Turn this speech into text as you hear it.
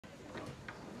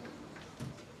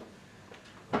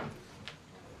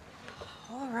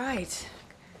right.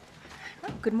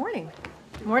 Oh, good morning.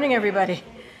 Good morning, everybody.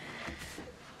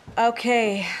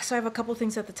 Okay, so I have a couple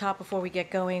things at the top before we get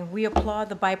going. We applaud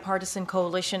the bipartisan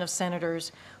coalition of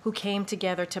senators who came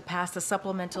together to pass the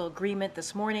supplemental agreement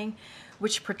this morning,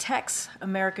 which protects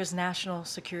America's national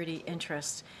security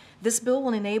interests. This bill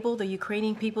will enable the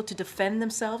Ukrainian people to defend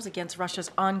themselves against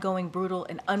Russia's ongoing brutal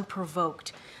and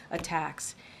unprovoked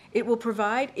attacks. It will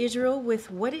provide Israel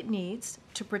with what it needs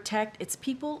to protect its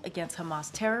people against Hamas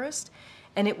terrorists,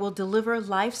 and it will deliver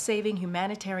life-saving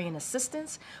humanitarian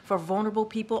assistance for vulnerable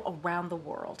people around the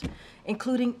world,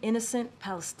 including innocent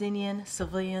Palestinian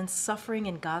civilians suffering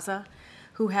in Gaza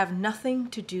who have nothing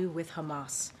to do with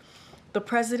Hamas. The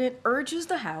president urges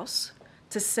the House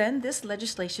to send this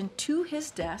legislation to his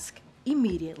desk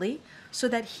immediately so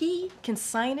that he can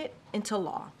sign it into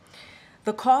law.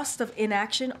 The costs of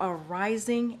inaction are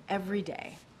rising every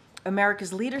day.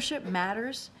 America's leadership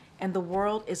matters, and the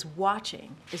world is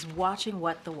watching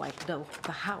what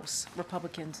the House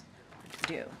Republicans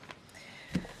do.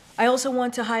 I also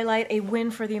want to highlight a win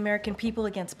for the American people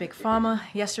against Big Pharma.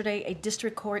 Yesterday, a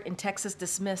district court in Texas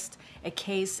dismissed a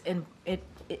case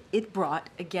it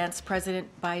brought against President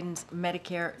Biden's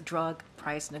Medicare drug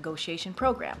price negotiation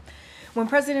program. When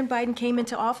President Biden came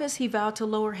into office, he vowed to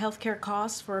lower health care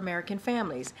costs for American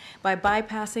families. By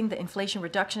bypassing the Inflation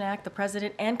Reduction Act, the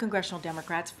president and congressional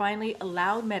Democrats finally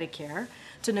allowed Medicare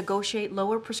to negotiate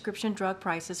lower prescription drug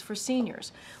prices for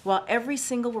seniors, while every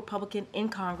single Republican in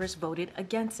Congress voted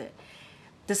against it.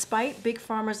 Despite Big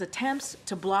Pharma's attempts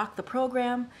to block the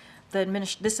program,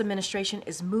 this administration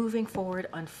is moving forward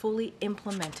on fully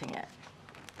implementing it.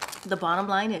 The bottom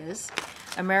line is,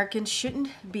 Americans shouldn't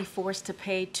be forced to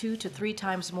pay 2 to 3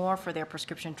 times more for their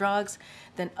prescription drugs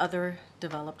than other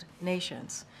developed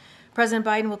nations. President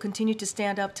Biden will continue to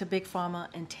stand up to Big Pharma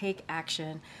and take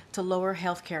action to lower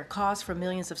health care costs for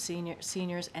millions of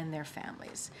seniors and their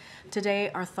families.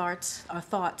 Today, our thoughts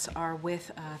are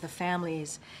with the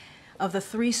families of the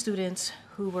 3 students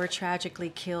who were tragically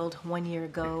killed 1 year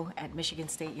ago at Michigan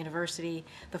State University,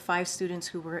 the 5 students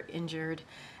who were injured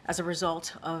as a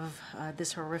result of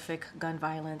this horrific gun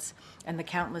violence, and the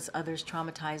countless others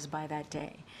traumatized by that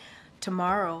day.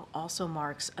 Tomorrow also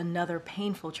marks another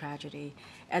painful tragedy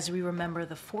as we remember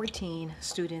the 14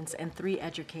 students and 3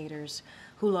 educators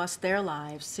who lost their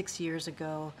lives 6 years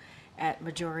ago at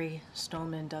Marjory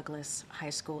Stoneman Douglas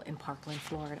High School in Parkland,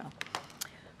 Florida.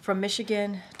 From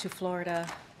Michigan to Florida,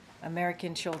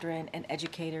 American children and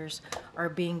educators are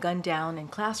being gunned down in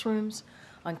classrooms,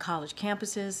 on college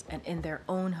campuses, and in their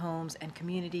own homes and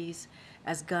communities,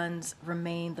 as guns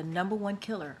remain the #1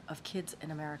 killer of kids in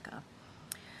America.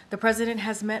 The president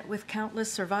has met with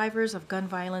countless survivors of gun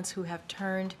violence who have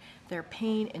turned their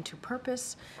pain into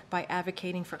purpose by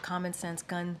advocating for common sense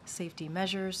gun safety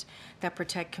measures that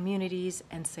protect communities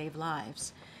and save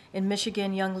lives. In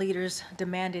Michigan, young leaders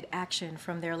demanded action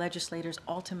from their legislators,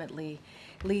 ultimately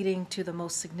leading to the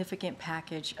most significant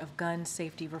package of gun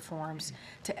safety reforms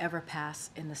to ever pass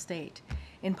in the state.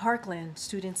 In Parkland,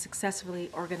 students successfully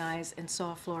organized and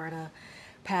saw Florida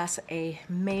pass a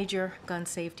major gun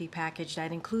safety package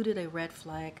that included a red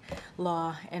flag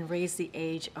law and raised the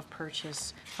age of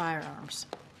purchase firearms.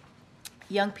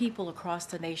 Young people across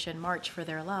the nation marched for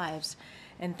their lives,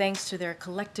 and thanks to their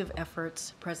collective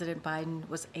efforts, President Biden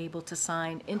was able to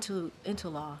sign into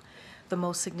law the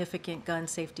most significant gun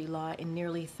safety law in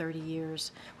nearly 30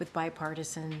 years with the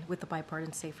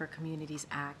Bipartisan Safer Communities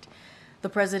Act. The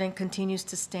president continues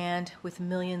to stand with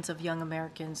millions of young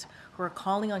Americans who are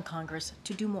calling on Congress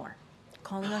to do more,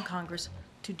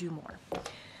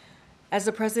 As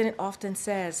the president often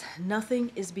says,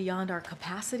 nothing is beyond our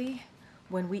capacity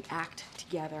when we act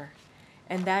together,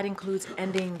 and that includes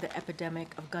ending the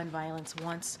epidemic of gun violence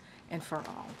once and for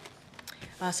all.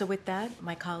 So with that,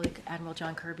 my colleague, Admiral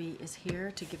John Kirby, is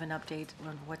here to give an update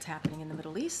on what's happening in the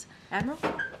Middle East. Admiral?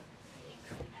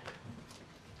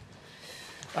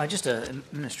 Just an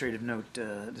administrative note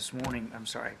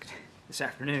this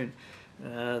afternoon.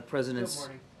 President's. Good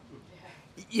morning.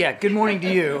 Yeah, good morning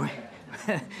to you.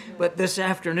 But this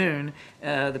afternoon,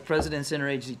 the President's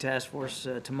Interagency Task Force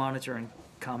to monitor and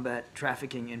combat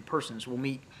trafficking in persons will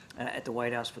meet at the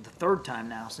White House for the 3rd time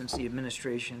now since the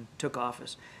administration took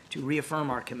office to reaffirm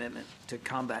our commitment to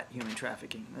combat human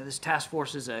trafficking. This task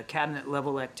force is a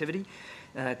cabinet-level activity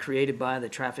created by the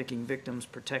Trafficking Victims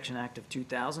Protection Act of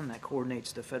 2000 that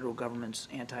coordinates the federal government's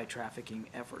anti-trafficking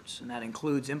efforts, and that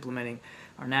includes implementing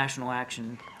our National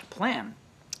Action Plan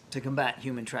to combat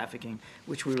human trafficking,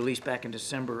 which we released back in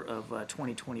December of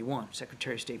 2021.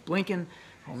 Secretary of State Blinken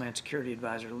Homeland Security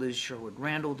Advisor Liz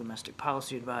Sherwood-Randall, Domestic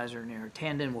Policy Advisor Neera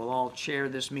Tanden will all chair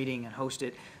this meeting and host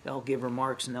it. They'll give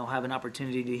remarks, and they'll have an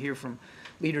opportunity to hear from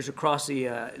leaders across the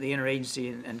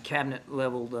interagency and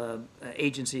cabinet-level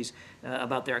agencies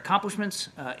about their accomplishments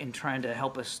in trying to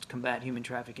help us combat human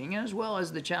trafficking, as well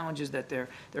as the challenges that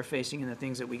they're facing and the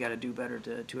things that we got to do better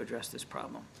to address this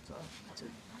problem. So that's it.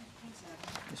 Thanks,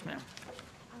 Ed. Yes, ma'am.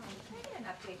 Can I get an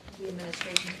update from the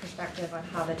administration's perspective on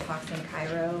how the talks in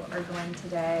Cairo are going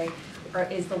today? Or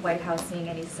is the White House seeing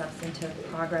any substantive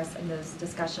progress in those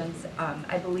discussions?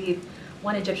 I believe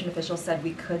one Egyptian official said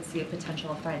we could see a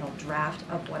potential final draft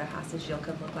of what a hostage deal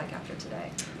could look like after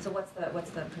today. So what's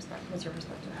your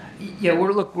perspective? Yeah,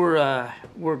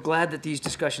 we're glad that these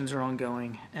discussions are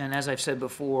ongoing, and as I've said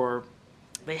before,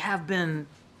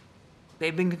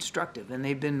 they've been constructive and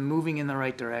they've been moving in the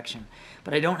right direction.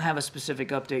 But I don't have a specific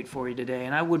update for you today,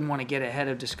 and I wouldn't want to get ahead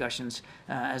of discussions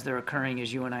as they're occurring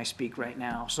as you and I speak right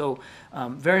now. So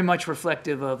very much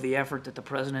reflective of the effort that the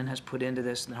President has put into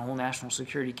this, and the whole national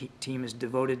security team is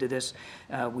devoted to this.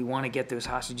 We want to get those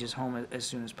hostages home as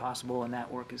soon as possible, and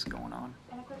that work is going on.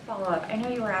 And a quick follow-up. I know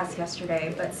you were asked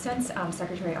yesterday, but since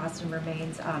Secretary Austin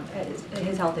remains,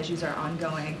 his health issues are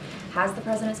ongoing, has the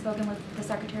President spoken with the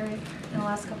Secretary in the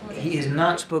last couple of days? He has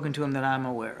not spoken to him that I'm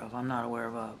aware of. I'm not aware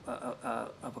of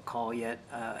a call yet.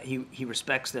 He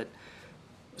respects that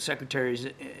the Secretary's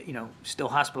still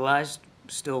hospitalized,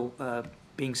 still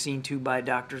being seen to by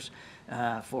doctors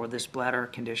for this bladder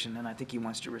condition, and I think he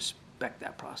wants to respect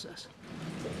that process.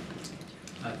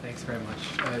 Thanks very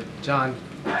much. John,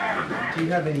 do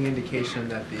you have any indication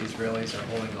that the Israelis are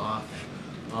holding off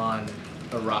on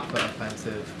a Rafah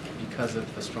offensive because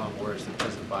of the strong words that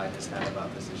President Biden has had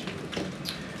about this issue?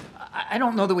 I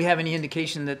don't know that we have any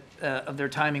indication that of their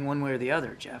timing one way or the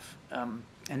other, Jeff,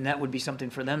 and that would be something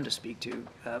for them to speak to.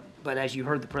 But as you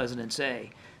heard the President say,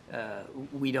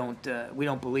 we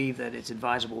don't believe that it's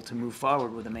advisable to move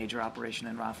forward with a major operation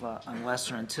in Rafah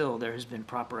unless or until there has been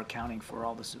proper accounting for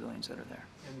all the civilians that are there.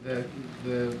 And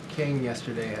the king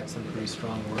yesterday had some pretty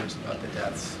strong words about the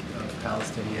deaths of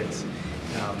Palestinians.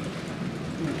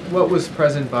 What was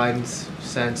President Biden's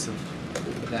sense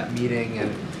of that meeting,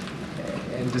 and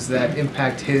does that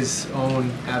impact his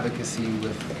own advocacy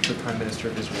with the Prime Minister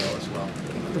of Israel as well?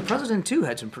 The President, too,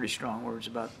 had some pretty strong words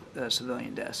about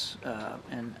civilian deaths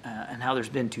and how there's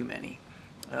been too many.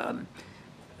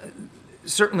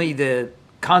 Certainly the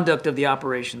conduct of the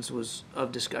operations was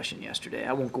of discussion yesterday.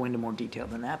 I won't go into more detail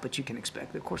than that, but you can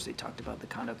expect, of course, they talked about the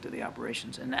conduct of the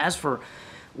operations. And as for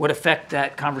what effect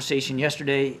that conversation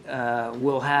yesterday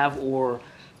will have, or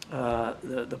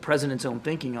the President's own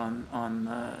thinking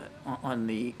on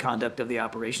the conduct of the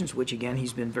operations, which, again,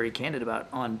 he's been very candid about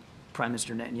on Prime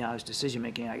Minister Netanyahu's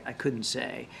decision-making, I couldn't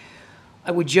say. I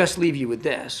would just leave you with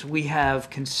this. We have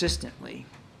consistently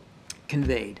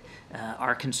conveyed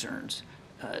our concerns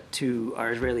to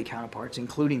our Israeli counterparts,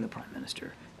 including the Prime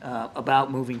Minister,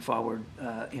 about moving forward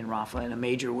in Rafah in a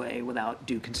major way without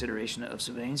due consideration of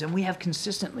civilians. And we have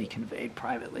consistently conveyed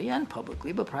privately and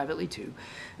publicly, but privately too,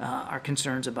 our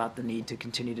concerns about the need to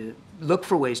continue to look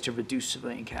for ways to reduce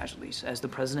civilian casualties. As the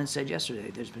President said yesterday,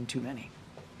 there's been too many.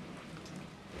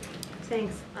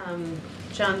 Thanks.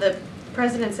 John, the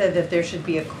President said that there should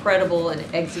be a credible and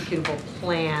executable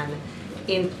plan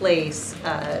in place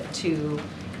to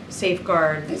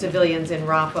safeguard civilians in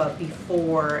Rafah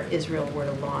before Israel were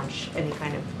to launch any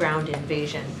kind of ground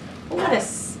invasion.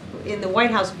 In the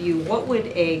White House view, what would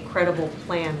a credible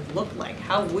plan look like?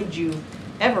 How would you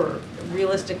ever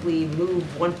realistically move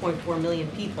 1.4 million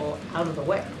people out of the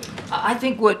way? I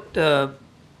think what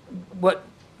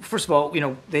first of all,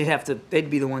 they'd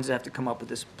be the ones that have to come up with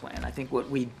this plan. I think what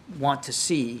we want to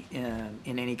see in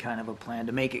any kind of a plan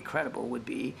to make it credible would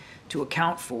be to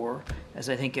account for, as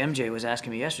I think MJ was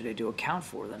asking me yesterday, to account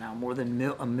for the now more than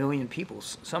a million people,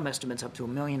 some estimates up to 1.5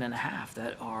 million,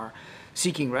 that are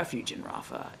seeking refuge in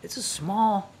Rafah. It's a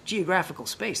small geographical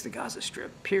space, the Gaza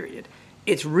Strip, period.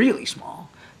 It's really small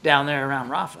down there around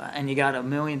Rafah, and you got 1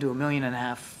 million to 1.5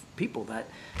 million people that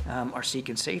are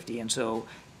seeking safety. And so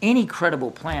any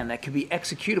credible plan that could be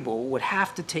executable would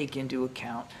have to take into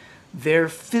account their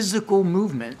physical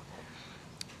movement,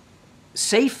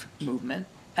 safe movement,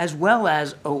 as well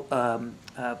as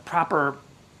proper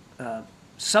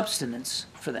subsistence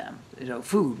for them.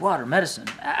 Food, water, medicine,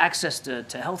 access to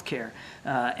health care,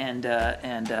 and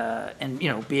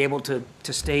be able to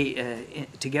stay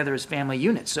together as family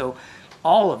units. So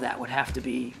all of that would have to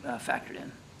be factored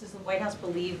in. Does the White House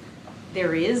believe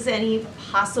there is any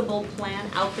possible plan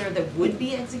out there that would be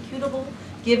executable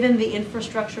given the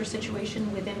infrastructure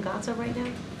situation within Gaza right now?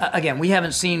 Again, we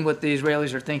haven't seen what the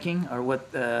Israelis are thinking or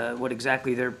what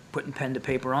exactly they're putting pen to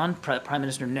paper on. Prime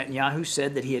Minister Netanyahu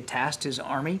said that he had tasked his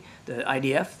army, the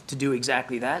IDF, to do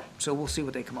exactly that. So we'll see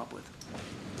what they come up with.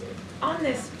 On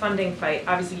this funding fight,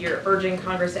 obviously you're urging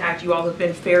Congress to act. You all have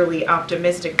been fairly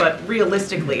optimistic, but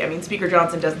realistically, I mean, Speaker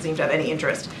Johnson doesn't seem to have any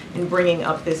interest in bringing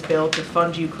up this bill to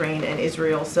fund Ukraine and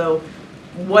Israel. So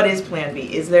what is Plan B?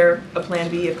 Is there a Plan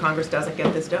B if Congress doesn't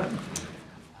get this done?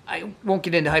 I won't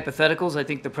get into hypotheticals. I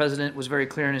think the president was very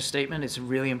clear in his statement. It's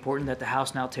really important that the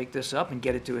House now take this up and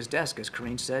get it to his desk. As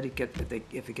Karine said,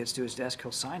 if it gets to his desk,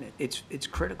 he'll sign it. It's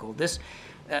critical. This,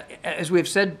 as we've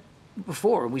said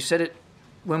before, we said it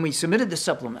when we submitted the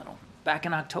supplemental back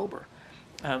in October.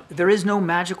 There is no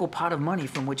magical pot of money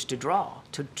from which to draw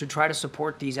to try to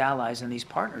support these allies and these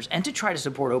partners, and to try to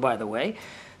support, oh, by the way,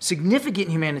 significant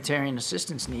humanitarian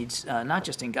assistance needs, not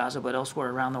just in Gaza, but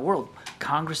elsewhere around the world.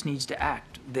 Congress needs to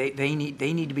act. They need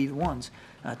to be the ones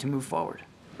to move forward.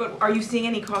 But are you seeing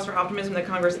any cause for optimism that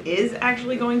Congress is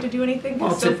actually going to do anything?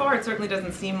 Because so far it certainly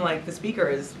doesn't seem like the Speaker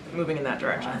is moving in that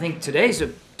direction. I think today's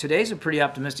a pretty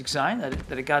optimistic sign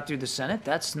that it got through the Senate.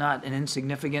 That's not an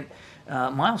insignificant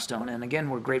milestone. And again,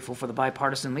 we're grateful for the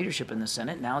bipartisan leadership in the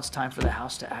Senate. Now it's time for the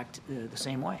House to act the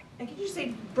same way. And can you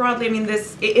say broadly, I mean,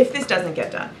 if this doesn't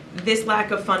get done, this lack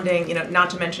of funding,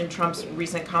 not to mention Trump's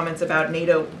recent comments about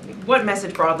NATO, what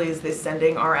message broadly is this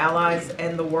sending our allies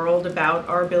and the world about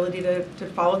our ability to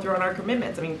follow through on our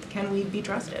commitments? I mean, can we be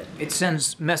trusted? It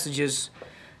sends messages.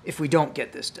 If we don't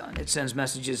get this done, it sends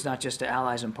messages not just to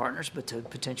allies and partners, but to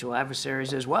potential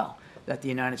adversaries as well, that the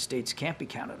United States can't be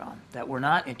counted on, that we're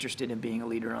not interested in being a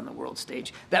leader on the world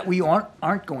stage, that we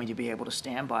aren't going to be able to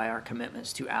stand by our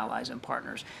commitments to allies and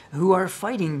partners who are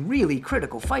fighting really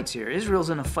critical fights here.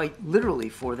 Israel's in a fight literally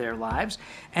for their lives,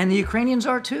 and the Ukrainians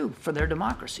are too, for their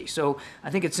democracy. So I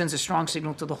think it sends a strong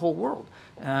signal to the whole world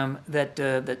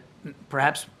that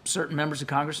perhaps certain members of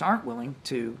Congress aren't willing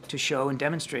to show and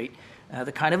demonstrate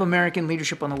the kind of American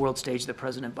leadership on the world stage that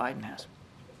President Biden has.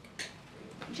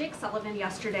 Jake Sullivan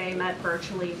yesterday met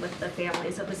virtually with the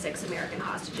families of the 6 American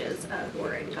hostages who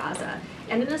are in Gaza.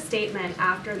 And in a statement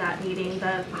after that meeting,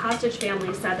 the hostage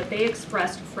families said that they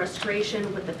expressed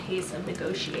frustration with the pace of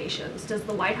negotiations. Does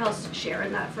the White House share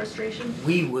in that frustration?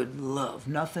 We would love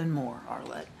nothing more,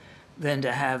 Arlette, than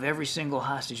to have every single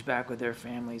hostage back with their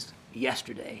families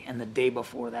yesterday and the day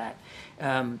before that.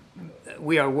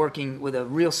 We are working with a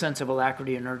real sense of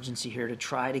alacrity and urgency here to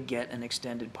try to get an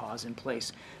extended pause in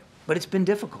place. But it's been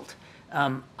difficult.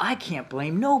 I can't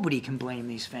blame, nobody can blame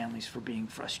these families for being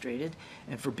frustrated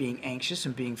and for being anxious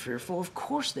and being fearful. Of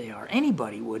course they are.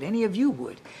 Anybody would. Any of you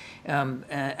would. And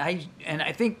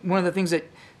I think one of the things that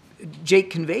Jake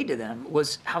conveyed to them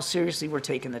was how seriously we're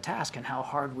taking the task and how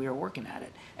hard we are working at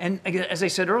it. And as I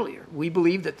said earlier, we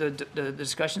believe that the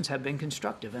discussions have been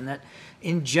constructive and that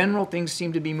in general things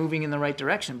seem to be moving in the right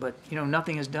direction, but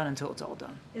nothing is done until it's all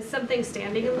done. Is something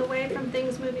standing in the way from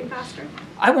things moving faster?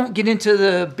 I won't get into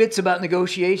the bits about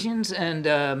negotiations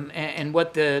and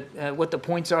what the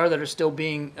points are that are still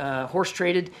being horse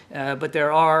traded, but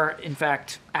there are in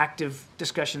fact active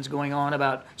discussions going on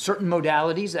about certain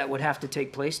modalities that would have to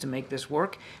take place to make this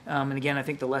work. And again, I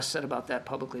think the less said about that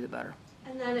publicly, the better.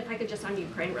 And then if I could just on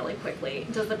Ukraine really quickly,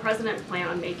 does the president plan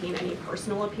on making any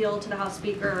personal appeal to the House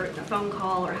Speaker, a phone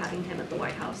call, or having him at the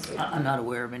White House? I'm not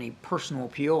aware of any personal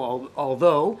appeal,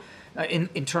 although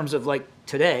in terms of like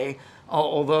today,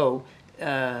 although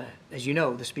as you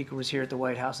know, the Speaker was here at the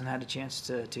White House and had a chance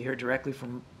to hear directly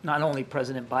from not only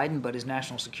President Biden, but his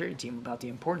national security team about the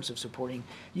importance of supporting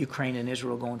Ukraine and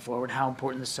Israel going forward, how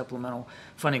important the supplemental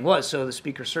funding was. So the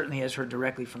Speaker certainly has heard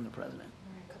directly from the President.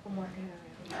 All right, a couple more.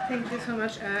 Thank you so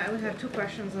much. I would have 2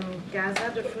 questions on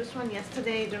Gaza. The first one,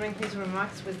 yesterday during his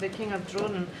remarks with the King of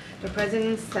Jordan, the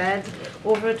president said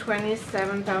over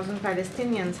 27,000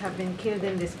 Palestinians have been killed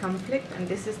in this conflict, and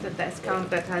this is the death count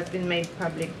that has been made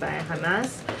public by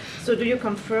Hamas. So do you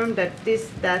confirm that this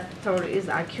death toll is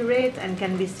accurate and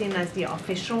can be seen as the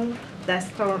official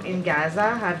death toll in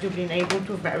Gaza? Have you been able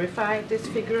to verify this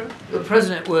figure? The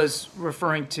president was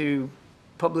referring to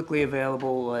publicly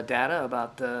available data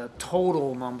about the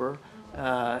total number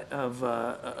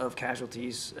of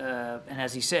casualties, and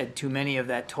as he said, too many of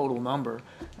that total number,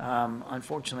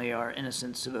 unfortunately, are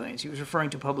innocent civilians. He was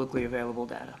referring to publicly available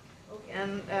data.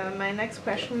 And my next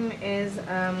question is,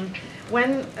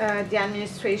 when the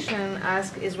administration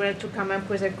asked Israel to come up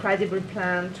with a credible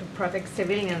plan to protect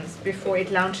civilians before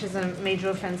it launches a major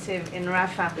offensive in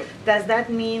Rafah, does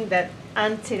that mean that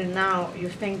until now you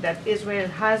think that Israel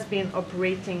has been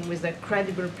operating with a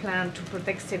credible plan to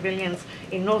protect civilians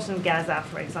in northern Gaza,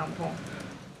 for example?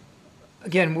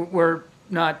 Again, we're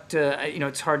not,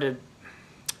 it's hard to,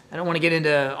 I don't want to get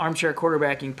into armchair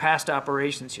quarterbacking past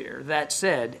operations here. That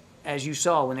said, as you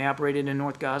saw when they operated in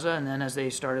North Gaza and then as they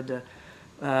started to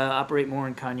operate more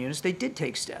in Khan Yunis, they did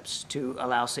take steps to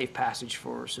allow safe passage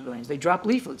for civilians. They dropped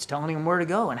leaflets telling them where to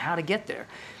go and how to get there.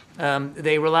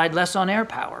 They relied less on air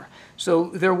power.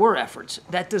 So there were efforts.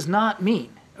 That does not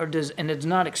mean, and it does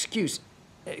not excuse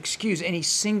any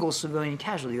single civilian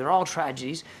casualty. They're all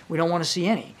tragedies. We don't want to see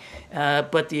any.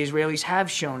 But the Israelis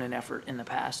have shown an effort in the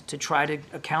past to try to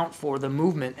account for the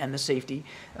movement and the safety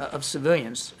of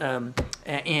civilians.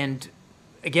 And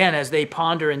again, as they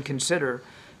ponder and consider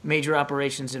major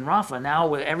operations in Rafah, now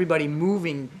with everybody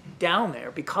moving down there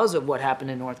because of what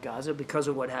happened in North Gaza, because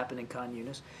of what happened in Khan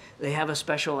Yunis, they have a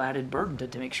special added burden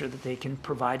to make sure that they can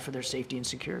provide for their safety and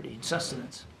security and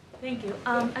sustenance. Thank you.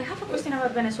 I have a question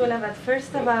about Venezuela, but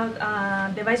first about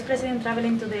the Vice President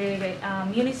traveling to the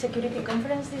Munich Security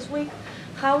Conference this week.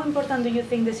 How important do you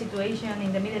think the situation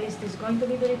in the Middle East is going to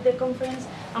be during the conference,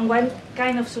 and what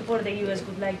kind of support the U.S.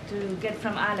 would like to get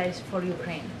from allies for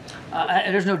Ukraine?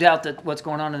 There's no doubt that what's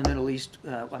going on in the Middle East,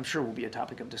 I'm sure, will be a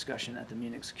topic of discussion at the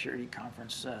Munich Security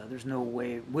Conference. There's no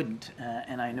way it wouldn't,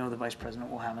 and I know the Vice President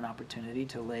will have an opportunity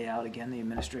to lay out again the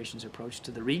administration's approach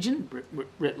to the region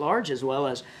writ large, as well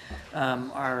as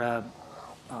our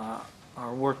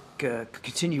work,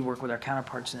 continued work with our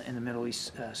counterparts in the Middle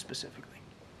East specifically.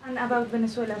 And about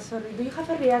Venezuela, sorry, do you have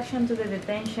a reaction to the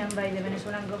detention by the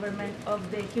Venezuelan government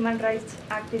of the human rights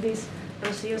activist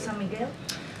Rocio San Miguel?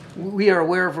 We are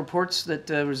aware of reports that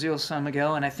Rocio San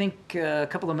Miguel, and I think a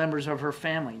couple of members of her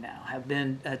family now, have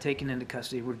been taken into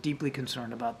custody. We're deeply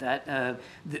concerned about that.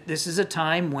 This is a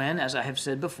time when, as I have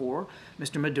said before,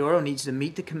 Mr. Maduro needs to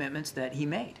meet the commitments that he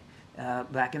made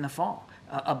back in the fall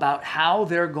about how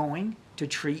they're going to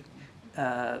treat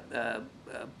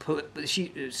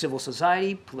civil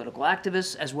society, political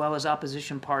activists, as well as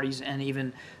opposition parties, and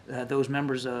even those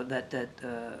members of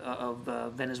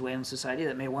Venezuelan society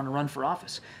that may want to run for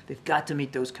office. They've got to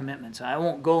meet those commitments. I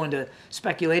won't go into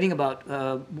speculating about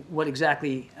what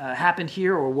exactly happened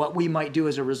here or what we might do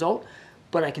as a result,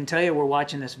 but I can tell you we're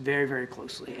watching this very, very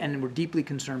closely, and we're deeply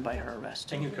concerned by her arrest.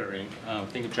 Thank you, Karine.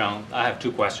 Thank you, John. I have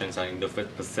two questions on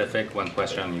Indo-Pacific, one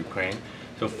question on Ukraine.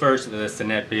 So first, the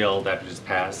Senate bill that just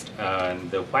passed, does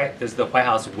the White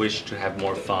House wish to have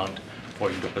more fund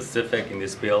for Indo-Pacific in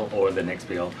this bill or the next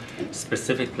bill,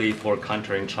 specifically for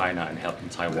countering China and helping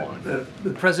Taiwan?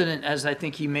 The President, as I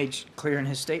think he made clear in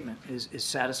his statement, is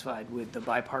satisfied with the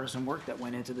bipartisan work that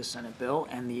went into the Senate bill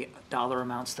and the dollar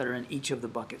amounts that are in each of the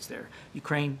buckets there.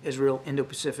 Ukraine, Israel,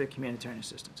 Indo-Pacific, humanitarian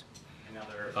assistance.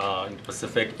 Another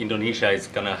Indo-Pacific, Indonesia is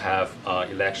going to have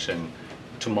election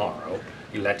tomorrow,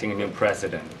 electing a new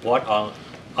president. What are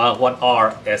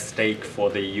at stake for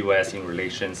the U.S. in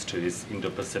relations to its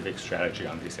Indo-Pacific strategy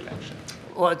on this election?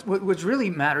 Well, what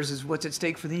really matters is what's at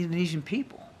stake for the Indonesian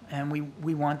people. And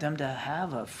we want them to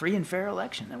have a free and fair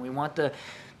election. And we want the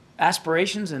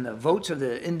aspirations and the votes of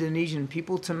the Indonesian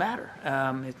people to matter.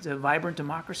 It's a vibrant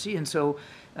democracy. And so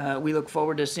we look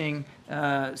forward to seeing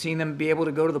them be able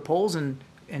to go to the polls and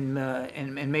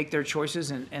make their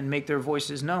choices and make their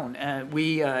voices known.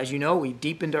 We, as you know, we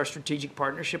deepened our strategic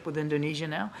partnership with Indonesia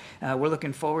now. We're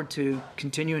looking forward to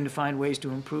continuing to find ways to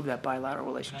improve that bilateral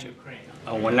relationship.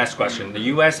 One last question. The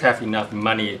U.S. have enough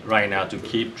money right now to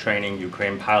keep training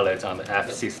Ukraine pilots on the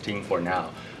F-16 for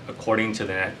now, according to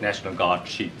the National Guard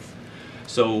chief.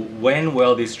 So when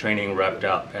will this training wrap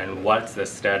up, and what's the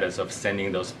status of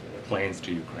sending those planes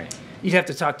to Ukraine? You'd have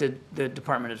to talk to the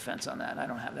Department of Defense on that. I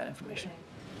don't have that information.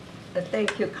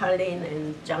 Thank you, Karine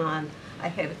and John. I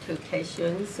have two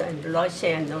questions, and Russia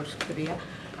and North Korea.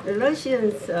 The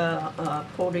Russian's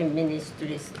foreign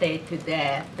ministry stated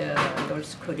that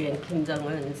North Korean Kim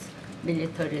Jong-un's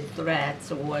military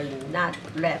threats were not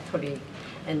rhetoric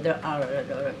and are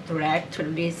a direct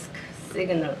risk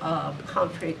signal of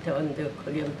conflict on the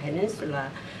Korean Peninsula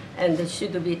and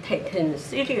should be taken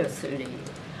seriously.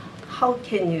 How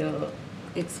can you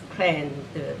explain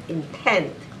the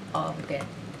intent of that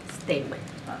statement?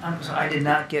 I'm sorry, I did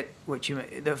not get what you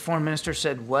meant. The foreign minister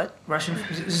said what? Russian?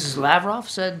 This is Lavrov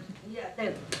said?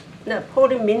 Yeah, the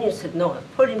foreign ministry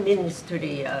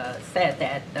said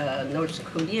that North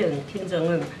Korean Kim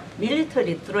Jong-un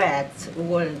military threats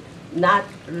were not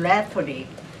rhetoric,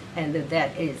 and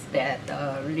that is that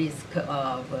risk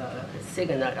of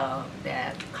signal of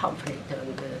that conflict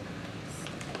on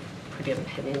the Korean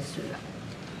Peninsula.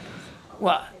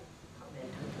 Well,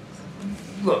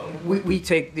 look, we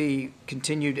take the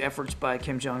continued efforts by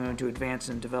Kim Jong-un to advance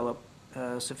and develop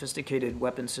sophisticated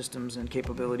weapon systems and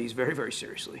capabilities very, very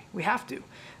seriously. We have to.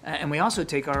 And we also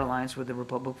take our alliance with the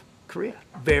Republic Korea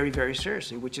very, very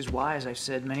seriously, which is why, as I've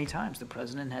said many times, the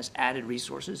president has added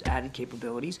resources, added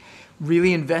capabilities,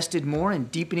 really invested more in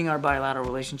deepening our bilateral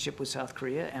relationship with South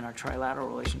Korea and our trilateral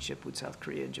relationship with South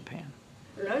Korea and Japan.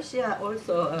 Russia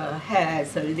also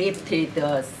has lifted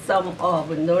some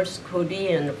of North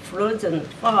Korean frozen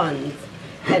funds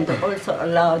and also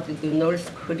allowed the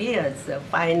North Korea's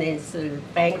financial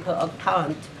bank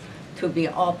account to be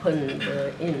opened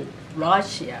in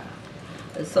Russia.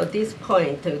 So at this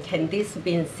point, can this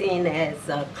be seen as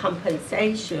a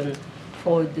compensation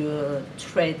for the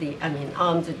trade,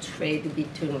 arms trade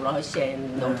between Russia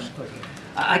and North Korea?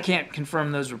 I can't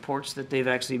confirm those reports that they've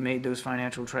actually made those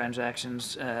financial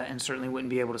transactions, and certainly wouldn't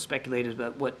be able to speculate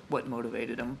about what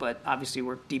motivated them. But obviously,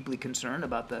 we're deeply concerned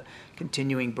about the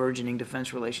continuing burgeoning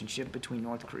defense relationship between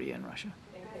North Korea and Russia.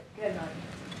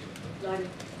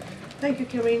 Thank you,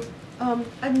 Karine.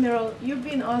 Admiral, you've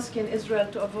been asking Israel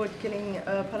to avoid killing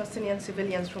Palestinian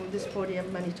civilians from this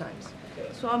podium many times.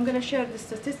 So I'm going to share the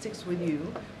statistics with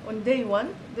you. On day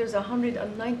one, there's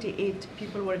 198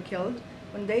 people were killed.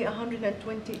 On day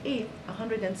 128,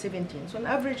 117. So on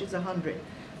average, it's 100.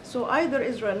 So either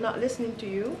Israel not listening to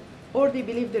you, or they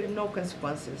believe there are no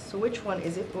consequences. So which one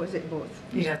is it, or is it both?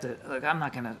 You have to look. I'm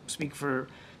not going to speak for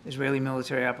Israeli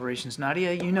military operations,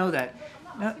 Nadia. You know that.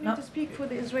 I'm asking you to speak for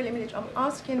the Israeli military. I'm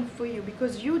asking for you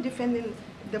because you defending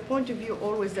the point of view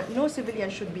always that no civilian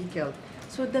should be killed.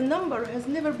 So the number has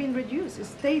never been reduced. It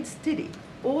stayed steady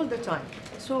all the time.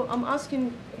 So I'm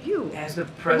asking you, as the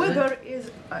president, whether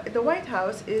is the White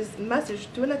House is message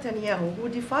to Netanyahu, who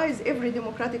defies every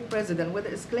Democratic president, whether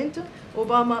it's Clinton,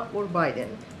 Obama, or Biden,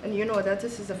 and you know that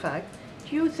this is a fact.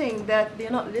 Do you think that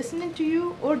they're not listening to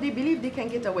you, or they believe they can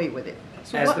get away with it?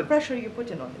 So what pressure are you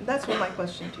putting on them? That's my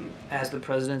question to you. As the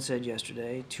president said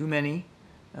yesterday, too many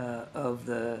of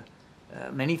the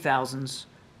many thousands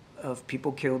of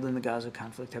people killed in the Gaza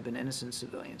conflict have been innocent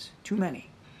civilians. Too many.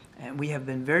 And we have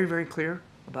been very, very clear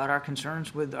about our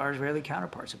concerns with our Israeli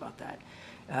counterparts about that.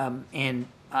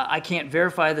 I can't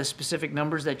verify the specific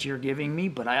numbers that you're giving me,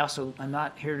 but I'm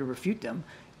not here to refute them.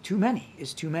 Too many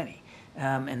is too many.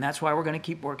 And that's why we're going to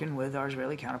keep working with our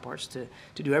Israeli counterparts to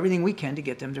do everything we can to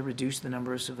get them to reduce the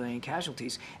number of civilian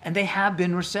casualties. And they have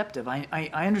been receptive. I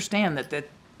understand that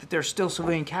there's still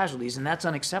civilian casualties, and that's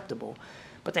unacceptable.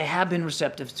 But they have been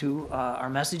receptive to our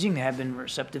messaging. They have been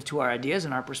receptive to our ideas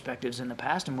and our perspectives in the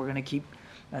past, and we're going to keep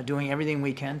doing everything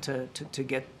we can to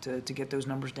get those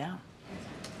numbers down.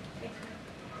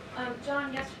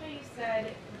 John, yesterday you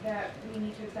said that we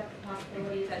need to accept the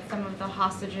possibility that some of the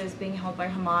hostages being held by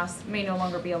Hamas may no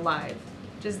longer be alive.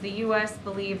 Does the U.S.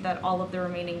 believe that all of the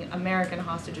remaining American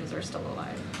hostages are still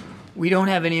alive? We don't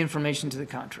have any information to the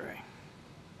contrary.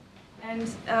 And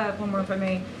one more, if I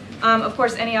may. Of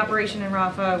course, any operation in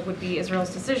Rafah would be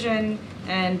Israel's decision,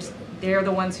 and they're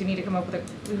the ones who need to come up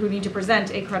with who need to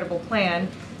present a credible plan.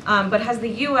 But has the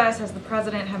U.S., has the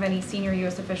president, have any senior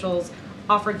U.S. officials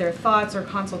offered their thoughts or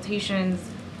consultations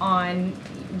on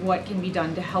what can be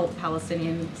done to help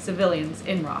Palestinian civilians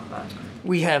in Rafah?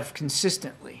 We have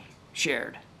consistently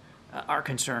shared our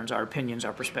concerns, our opinions,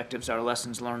 our perspectives, our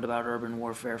lessons learned about urban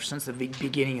warfare since the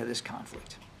beginning of this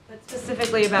conflict. But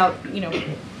specifically about,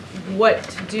 what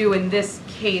to do in this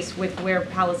case with where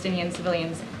Palestinian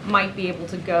civilians might be able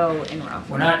to go in Rafah.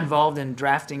 We're not involved in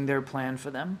drafting their plan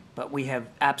for them, but we have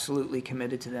absolutely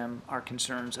committed to them our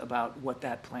concerns about what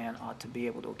that plan ought to be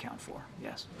able to account for.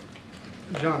 Yes.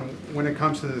 John, when it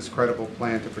comes to this credible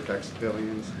plan to protect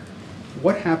civilians,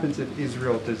 what happens if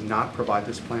Israel does not provide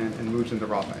this plan and moves into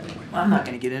Rafah anyway? I'm not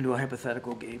going to get into a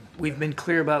hypothetical, Gabe. We've been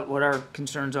clear about what our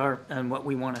concerns are and what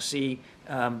we want to see.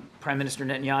 Prime Minister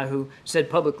Netanyahu said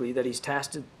publicly that he's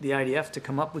tasked the IDF to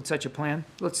come up with such a plan.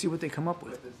 Let's see what they come up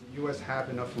with. Does the U.S. have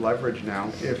enough leverage now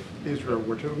if Israel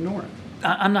were to ignore it?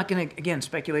 I'm not going to, again,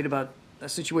 speculate about a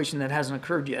situation that hasn't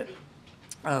occurred yet.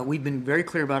 We've been very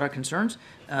clear about our concerns,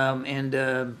 and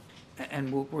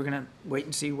we're going to wait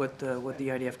and see what the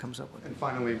IDF comes up with. And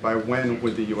finally, by when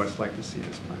would the U.S. like to see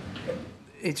this plan?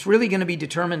 It's really going to be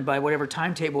determined by whatever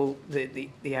timetable the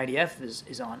IDF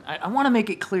is on. I want to make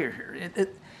it clear here.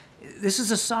 This is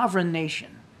a sovereign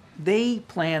nation. They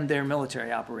plan their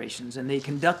military operations, and they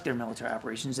conduct their military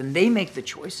operations, and they make the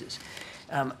choices.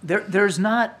 It's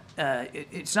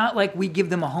not like we give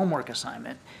them a homework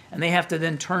assignment, and they have to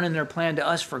then turn in their plan to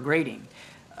us for grading.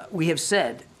 We have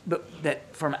said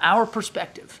that from our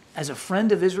perspective, as a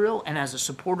friend of Israel and as a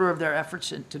supporter of their efforts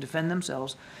to defend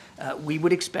themselves, we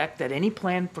would expect that any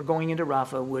plan for going into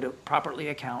Rafah would properly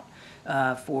account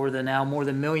for the now more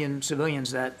than 1 million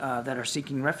civilians that are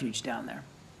seeking refuge down there.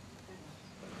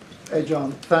 Hey,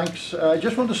 John, thanks. I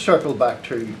just want to circle back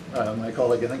to my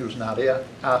colleague, I think it was Nadia,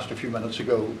 asked a few minutes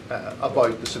ago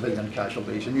about the civilian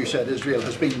casualties, and you said Israel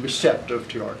has been receptive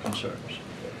to our concerns.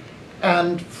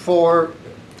 And for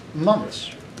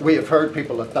months, we have heard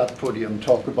people at that podium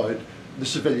talk about the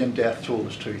civilian death toll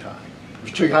is too high. It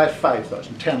was too high at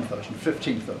 5,000, 10,000,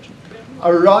 15,000.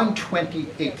 Around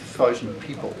 28,000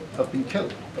 people have been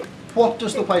killed. What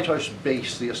does the White House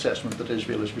base the assessment that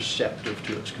Israel is receptive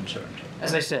to its concerns?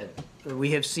 As I said,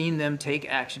 we have seen them take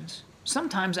actions,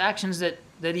 sometimes actions that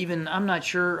even I'm not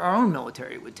sure our own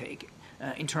military would take,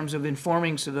 in terms of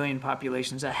informing civilian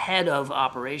populations ahead of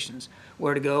operations,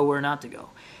 where to go, where not to go.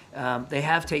 They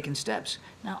have taken steps.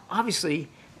 Now, obviously,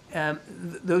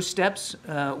 those steps,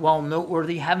 while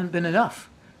noteworthy, haven't been enough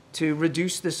to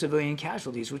reduce the civilian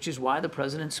casualties, which is why the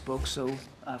president spoke so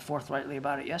forthrightly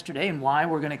about it yesterday, and why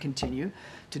we're going to continue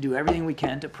to do everything we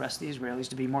can to press the Israelis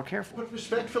to be more careful. But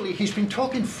respectfully, he's been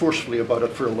talking forcefully about it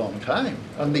for a long time,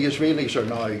 and the Israelis are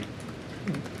now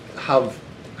have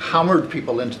hammered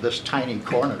people into this tiny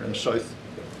corner in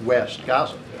southwest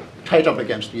Gaza, tight up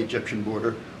against the Egyptian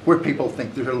border, where people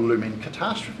think there's a looming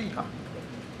catastrophe happening.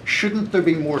 Shouldn't there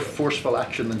be more forceful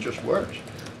action than just words?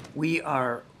 We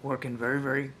are working very,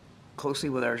 very closely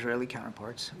with our Israeli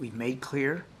counterparts. We've made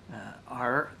clear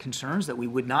our concerns that we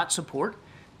would not support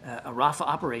a Rafah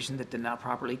operation that did not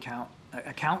properly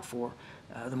account for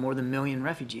the more than 1 million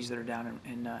refugees that are down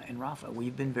in Rafah.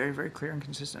 We've been very, very clear and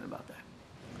consistent about that.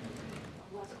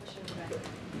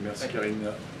 Merci,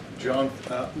 Karine. John,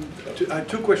 I have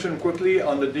two questions quickly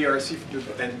on the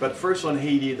DRC, but first on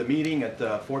Haiti, the meeting at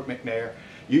Fort McNair.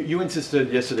 You insisted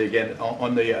yesterday again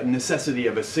on the necessity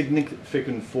of a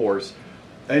significant force,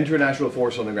 international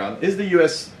force on the ground. Is the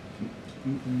U.S.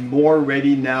 more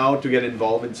ready now to get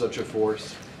involved in such a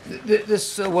force?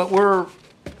 What we're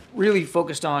really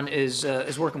focused on is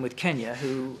working with Kenya,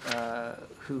 who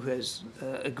has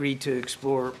agreed to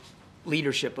explore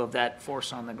leadership of that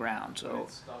force on the ground. So,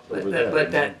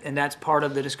 and that's part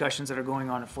of the discussions that are going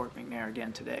on at Fort McNair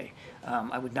again today.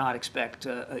 I would not expect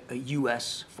a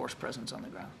U.S. force presence on the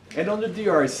ground. And on the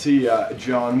DRC,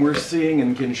 John, we're seeing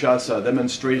in Kinshasa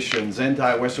demonstrations,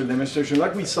 anti-Western demonstrations,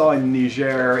 like we saw in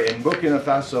Niger, in Burkina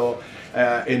Faso,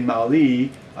 in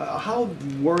Mali. How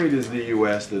worried is the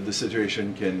U.S. that the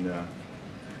situation can...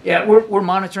 Yeah, we're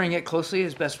monitoring it closely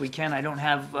as best we can. I don't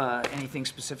have anything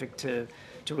specific to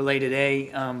relay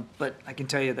today, but I can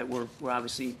tell you that we're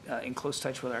obviously in close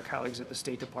touch with our colleagues at the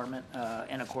State Department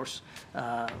and, of course,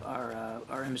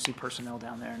 our embassy personnel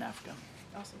down there in Africa.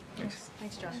 Awesome.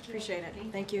 Thanks, John. Appreciate it.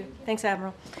 Thank you. Thanks,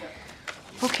 Admiral.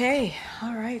 Okay.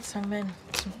 All right, Sungmin.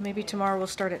 Maybe tomorrow we'll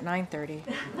start at 9:30.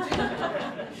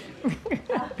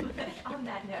 On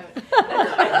that note,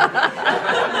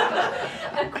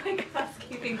 a quick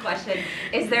housekeeping question.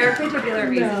 Is there a particular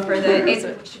reason for should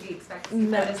we expect to see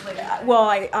this later?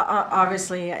 Well,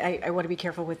 obviously, I want to be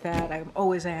careful with that. I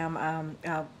always am.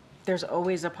 There's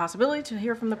always a possibility to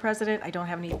hear from the president. I don't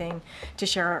have anything to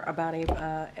share about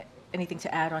anything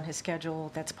to add on his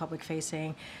schedule that's public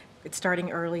facing. It's starting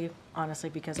early,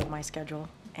 honestly, because of my schedule,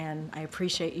 and I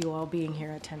appreciate you all being here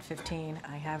at 10:15.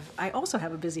 I also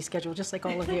have a busy schedule, just like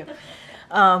all of you.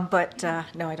 But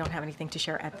no, I don't have anything to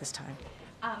share at this time.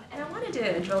 And I wanted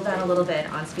to drill down a little bit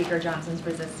on Speaker Johnson's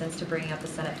resistance to bringing up the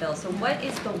Senate bill. So what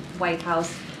is the White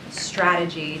House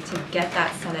strategy to get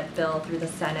that Senate bill through the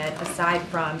Senate, aside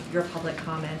from your public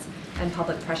comments and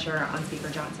public pressure on Speaker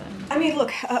Johnson? I mean,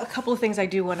 look, a couple of things I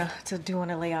do want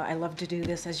to lay out. I love to do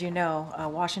this, as you know.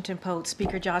 Washington Post,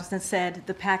 Speaker Johnson said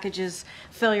the package's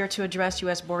failure to address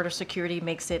U.S. border security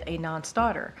makes it a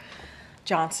non-starter.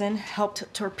 Johnson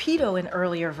helped torpedo an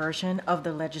earlier version of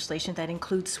the legislation that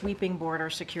includes sweeping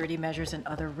border security measures and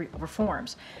other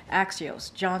reforms.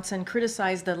 Axios, Johnson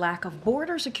criticized the lack of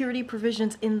border security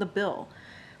provisions in the bill.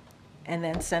 And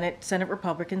then Senate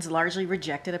Republicans largely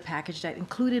rejected a package that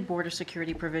included border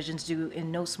security provisions due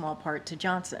in no small part to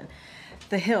Johnson.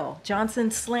 The Hill,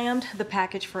 Johnson slammed the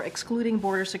package for excluding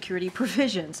border security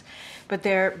provisions. But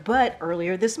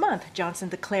earlier this month, Johnson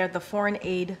declared the foreign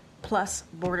aid plus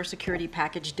border security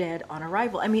package dead on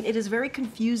arrival. I mean, it is very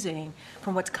confusing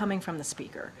from what's coming from the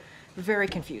Speaker. Very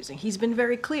confusing. He's been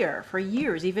very clear for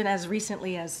years, even as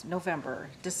recently as November,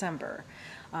 December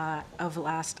of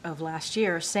last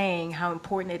year, saying how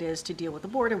important it is to deal with the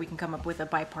border. We can come up with a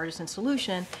bipartisan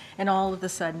solution, and all of a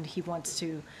sudden he wants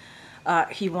to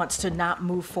not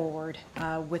move forward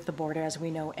with the border, as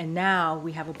we know. And now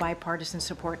we have a bipartisan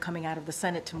support coming out of the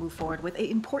Senate to move forward with an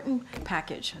important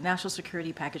package, a national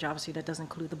security package, obviously, that does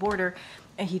include the border,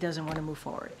 and he doesn't want to move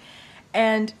forward.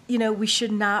 And, you know, we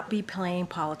should not be playing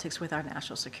politics with our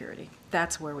national security.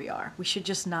 That's where we are. We should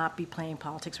just not be playing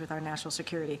politics with our national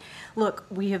security. Look,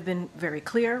 we have been very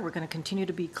clear. We're going to continue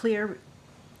to be clear.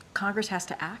 Congress has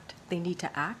to act. They need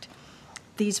to act.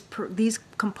 These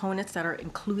components that are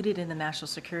included in the national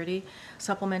security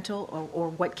supplemental, or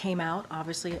what came out,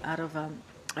 obviously, out of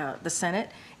the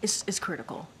Senate, is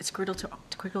critical. It's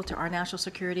critical to our national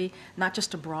security, not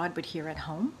just abroad, but here at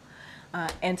home.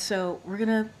 And so we're going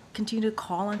to continue to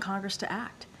call on Congress to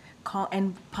act.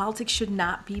 And politics should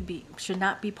not be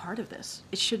part of this.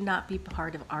 It should not be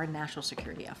part of our national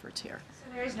security efforts here.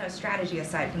 So there is no strategy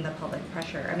aside from the public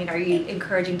pressure. I mean, are you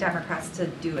encouraging Democrats to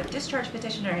do a discharge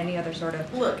petition or any other sort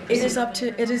of? Look, it is up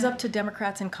to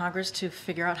Democrats in Congress to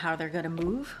figure out how they're going to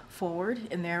move forward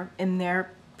in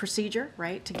their procedure,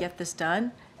 right, to get this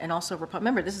done. And also,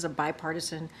 remember, this is a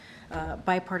bipartisan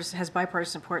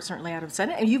support, certainly out of the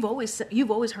Senate. And you've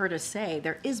always heard us say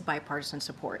there is bipartisan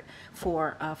support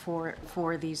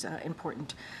for these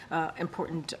important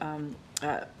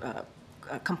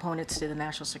components to the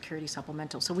national security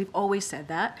supplemental. So we've always said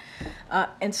that.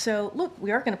 And so, look,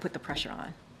 we are going to put the pressure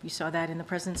on. You saw that in the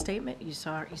president's statement. You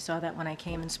saw that when I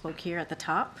came and spoke here at the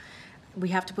top. We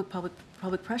have to put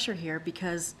public pressure here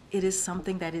because it is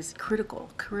something that is critical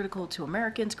to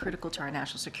Americans, critical to our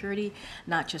national security,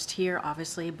 not just here,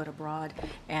 obviously, but abroad.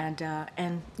 And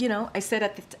you know, I said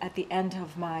at the end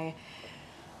of my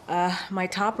my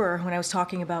topper when I was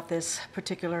talking about this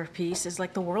particular piece is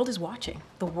like the world is watching.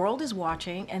 The world is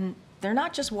watching, and they're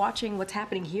not just watching what's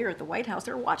happening here at the White House.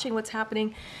 They're watching what's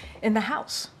happening in the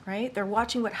House, right? They're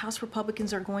watching what House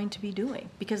Republicans are going to be doing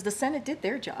because the Senate did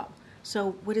their job.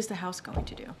 So what is the House going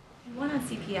to do? One on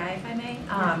CPI, if I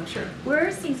may. Sure.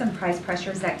 We're seeing some price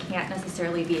pressures that can't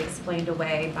necessarily be explained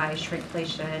away by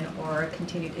shrinkflation or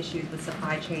continued issues with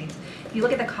supply chains. If you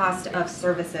look at the cost of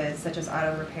services such as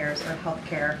auto repairs or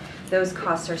healthcare, those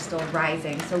costs are still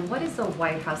rising. So what is the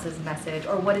White House's message,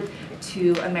 or what is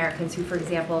to Americans who, for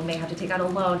example, may have to take out a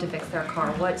loan to fix their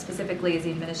car? What specifically is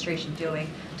the administration doing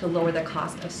to lower the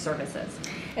cost of services?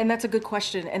 And that's a good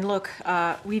question. And look,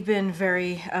 we've been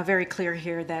very clear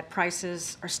here that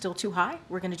prices are still too high.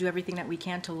 We're going to do everything that we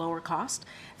can to lower cost.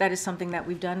 That is something that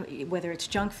we've done, whether it's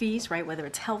junk fees, right? Whether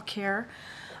it's health care,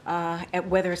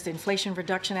 whether it's the Inflation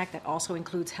Reduction Act that also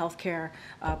includes health care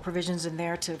provisions in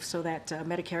there so that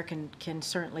Medicare can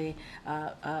certainly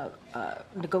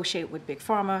negotiate with Big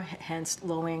Pharma, hence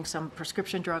lowering some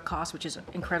prescription drug costs, which is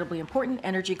incredibly important,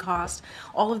 energy costs.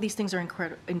 All of these things are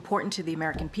important to the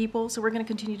American people, so we're going to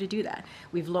continue to do that.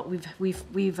 We've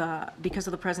because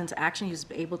of the president's action, he was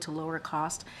able to lower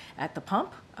cost at the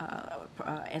pump,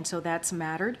 and so that's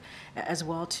mattered as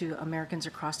well to Americans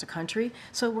across the country.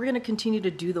 So we're going to continue to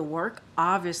do the work.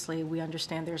 Obviously, we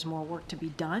understand there's more work to be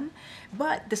done,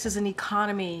 but this is an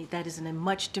economy that is in a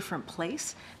much different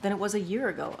place than it was a year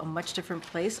ago, a much different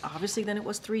place, obviously, than it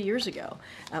was 3 years ago.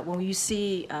 When you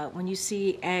see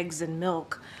eggs and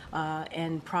milk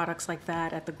and products like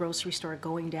that at the grocery store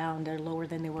going down, they're lower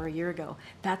than they were a year ago.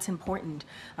 That's important.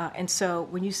 And so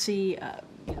when you see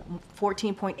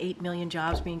 14.8 million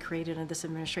jobs being created in this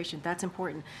administration, that's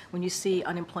important. When you see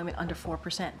unemployment under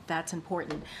 4%, that's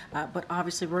important. But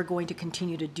obviously, we're going to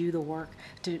continue to do the work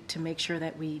to make sure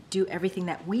that we do everything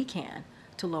that we can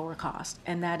to lower cost.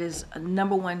 And that is a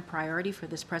number one priority for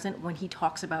this president. When he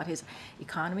talks about his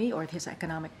economy or his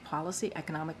economic policy,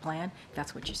 economic plan,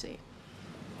 that's what you see.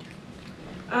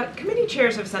 Committee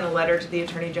chairs have sent a letter to the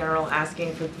Attorney General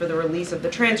asking for the release of the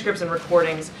transcripts and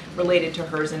recordings related to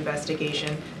HER's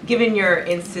investigation. Given your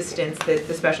insistence that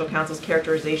the special counsel's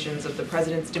characterizations of the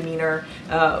president's demeanor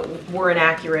were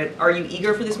inaccurate, are you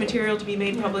eager for this material to be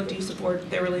made public? Do you support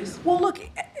their release? Well, look,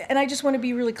 and I just want to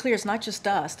be really clear, it's not just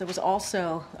us. There was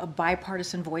also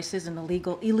bipartisan voices and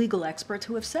illegal experts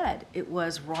who have said it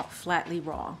was flatly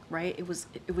wrong, right? It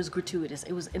was gratuitous.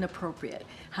 It was inappropriate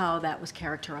how that was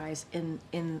characterized in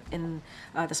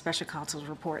the special counsel's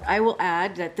report. I will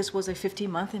add that this was a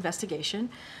 15-month investigation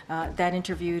that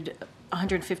interviewed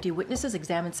 150 witnesses,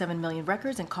 examined 7 million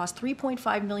records, and cost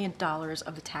 $3.5 million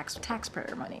of the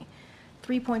taxpayer money.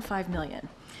 $3.5 million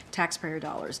taxpayer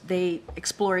dollars. They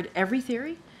explored every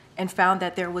theory and found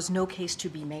that there was no case to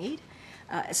be made.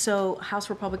 So House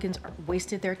Republicans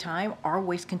wasted their time,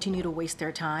 continue to waste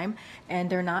their time, and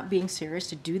they're not being serious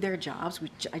to do their jobs.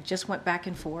 I just went back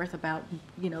and forth about,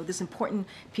 this important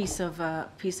piece of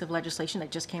legislation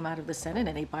that just came out of the Senate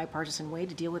in a bipartisan way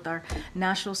to deal with our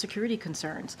national security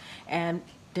concerns. And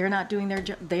they're not doing their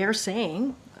job. They're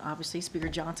saying, obviously, Speaker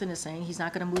Johnson is saying he's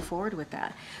not going to move forward with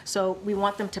that. So we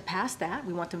want them to pass that.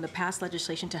 We want them to pass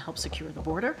legislation to help secure the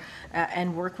border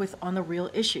and work on the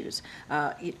real issues.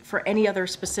 For any other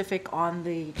specific on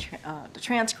the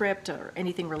transcript or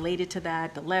anything related to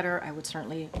that, the letter, I would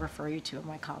certainly refer you to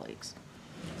my colleagues.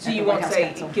 So you won't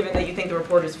say, given that you think the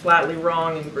report is flatly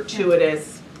wrong and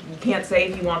gratuitous, you can't say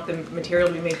if you want the material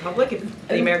to be made public, if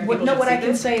the American people No, should what see I can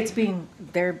this? say,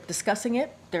 they're discussing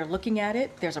it, they're looking at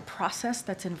it, there's a process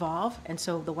that's involved, and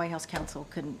so the White House counsel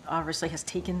obviously has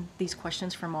taken these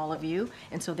questions from all of you,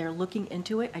 and so they're looking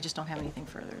into it. I just don't have anything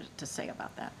further to say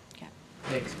about that. Yeah.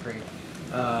 Thanks, Karine.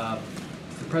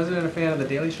 Is the president a fan of The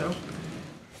Daily Show?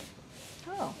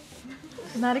 Oh,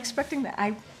 I'm not expecting that.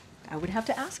 I would have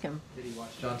to ask him. Did he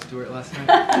watch Jon Stewart last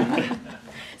night?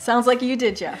 Sounds like you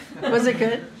did, Jeff. Was it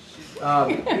good?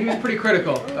 He was pretty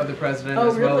critical of the president Oh,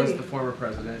 as well really? as the former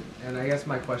president. And I guess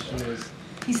my question is,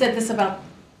 He said this about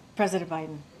President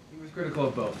Biden. he was critical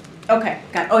of both. Okay,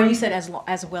 got. Oh, you said as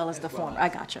well as the former. I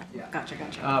gotcha. Yeah. Gotcha.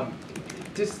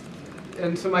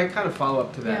 And so my kind of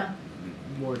follow-up to that Yeah.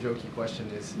 more jokey question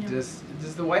is, Yeah.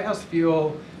 does the White House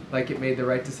feel like it made the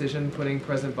right decision putting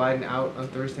President Biden out on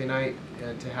Thursday night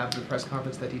to have the press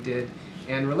conference that he did?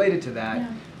 And related to that,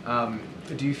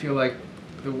 do you feel like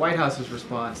the White House's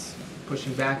response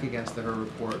pushing back against the Hur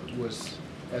report was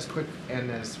as quick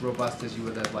and as robust as you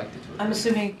would have liked it to have been? I'm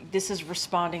assuming this is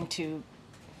responding to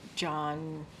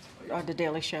John or The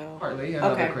Daily Show. Partly, and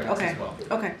other critics as well.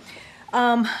 Okay.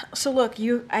 So look,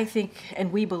 I think,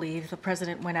 and we believe the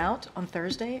president went out on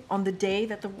Thursday, on the day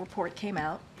that the report came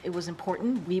out. It was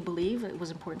important, we believe, it was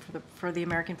important for the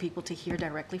American people to hear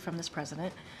directly from this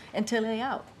president and to lay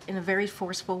out in a very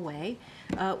forceful way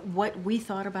what we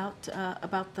thought about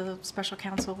the special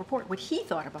counsel report, what he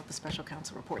thought about the special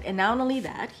counsel report. And not only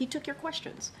that, he took your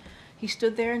questions. He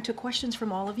stood there and took questions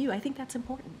from all of you. I think that's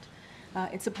important.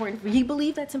 It's important. He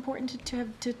believed that's important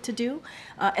to do.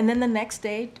 And then the next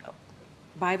day,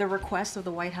 by the request of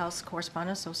the White House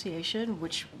Correspondents Association,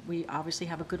 which we obviously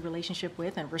have a good relationship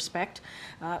with and respect,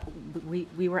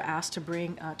 we were asked to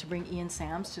bring Ian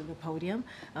Sams to the podium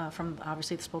from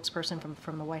obviously the spokesperson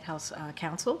from the White House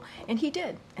counsel, and he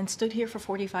did, and stood here for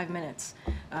 45 minutes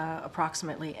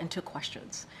approximately and took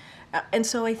questions. And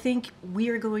so I think we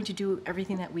are going to do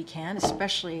everything that we can,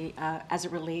 especially as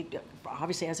it related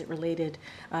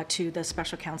to the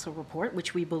special counsel report,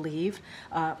 which we believe,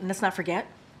 and let's not forget,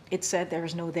 it said there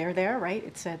is no there, right?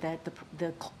 It said that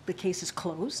the case is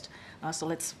closed. So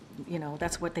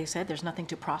that's what they said. There's nothing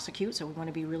to prosecute, so we want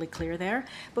to be really clear there.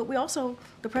 But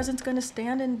the president's going to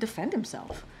stand and defend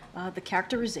himself. The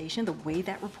characterization, the way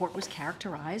that report was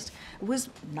characterized was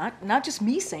not just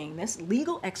me saying this.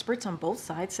 Legal experts on both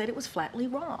sides said it was flatly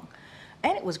wrong,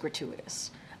 and it was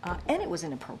gratuitous, and it was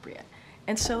inappropriate.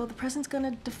 And so the president's going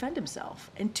to defend himself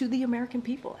and to the American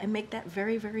people and make that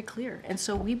very, very clear. And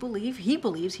so he believes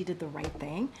he did the right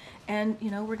thing. And,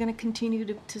 we're going to continue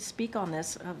to speak on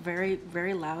this very,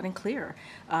 very loud and clear.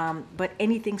 But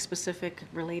anything specific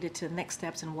related to next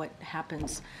steps and what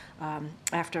happens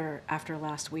after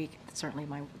last week, certainly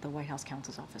the White House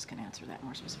counsel's office can answer that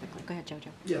more specifically. Go ahead, Jojo.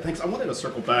 Yeah, thanks. I wanted to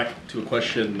circle back to a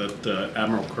question that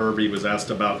Admiral Kirby was asked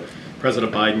about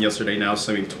President Biden yesterday, now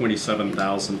saying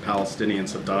 27,000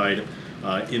 Palestinians have died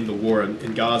in the war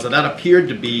in Gaza. That appeared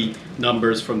to be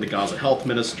numbers from the Gaza Health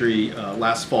Ministry.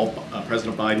 Last fall,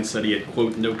 President Biden said he had,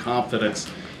 quote, no confidence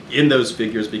in those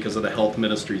figures because of the health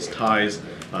ministry's ties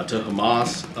to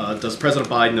Hamas. Does President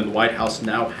Biden and the White House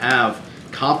now have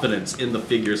confidence in the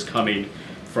figures coming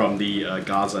from the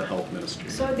Gaza Health Ministry?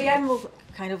 So the Admiral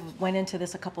kind of went into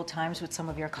this a couple times with some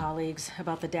of your colleagues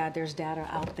about there's data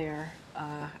out there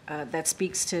that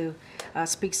speaks to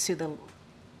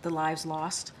the lives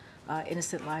lost,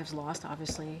 innocent lives lost,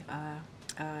 obviously,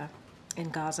 in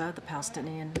Gaza, the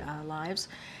Palestinian lives.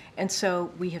 And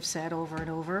so we have said over and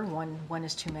over, one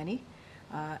is too many,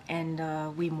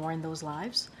 and we mourn those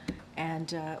lives.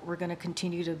 And we're going to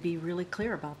continue to be really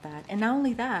clear about that. And not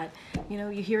only that, you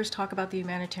hear us talk about the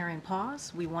humanitarian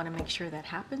pause. We want to make sure that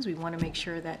happens. We want to make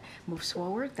sure that moves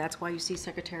forward. That's why you see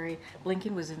Secretary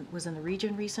Blinken was in the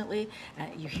region recently.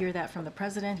 You hear that from the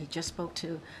president. He just spoke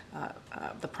to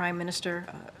the Prime Minister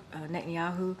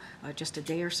Netanyahu just a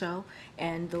day or so.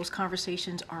 And those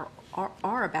conversations are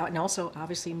about, and also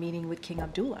obviously meeting with King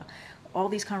Abdullah. All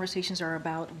these conversations are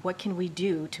about what can we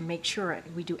do to make sure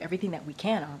we do everything that we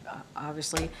can,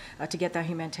 obviously, to get that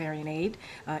humanitarian aid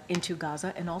into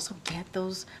Gaza and also get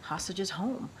those hostages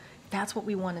home. That's what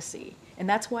we want to see. And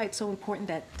that's why it's so important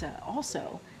that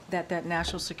also that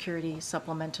national security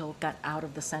supplemental got out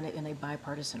of the Senate in a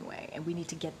bipartisan way. And we need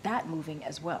to get that moving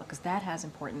as well, because that has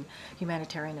important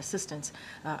humanitarian assistance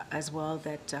as well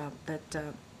that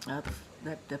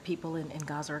the people in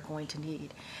Gaza are going to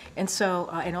need. And so,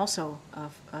 and also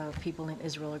people in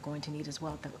Israel are going to need as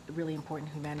well, the really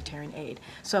important humanitarian aid.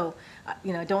 So,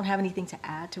 I don't have anything to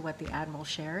add to what the Admiral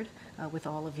shared with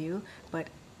all of you, but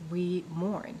we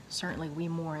mourn, certainly we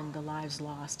mourn the lives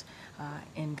lost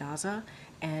in Gaza,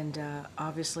 and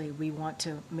obviously we want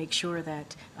to make sure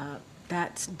that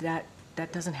that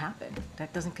doesn't happen,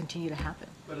 that doesn't continue to happen.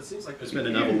 But it seems like there's been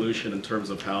an evolution in terms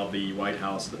of how the White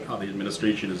House, how the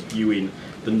administration is viewing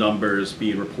the numbers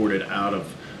being reported out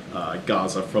of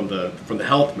Gaza from the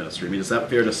health ministry. I mean, is that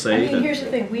fair to say? I mean, here's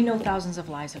the thing, we know thousands of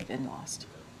lives have been lost.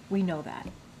 We know that.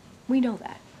 We know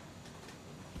that.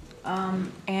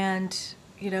 And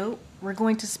we're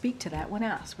going to speak to that when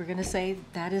asked. We're going to say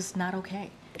that is not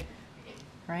okay,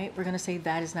 right? We're going to say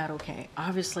that is not okay.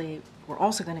 Obviously, we're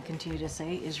also going to continue to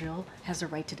say Israel has a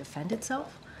right to defend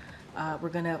itself. We're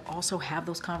going to also have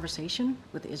those conversations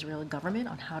with the Israeli government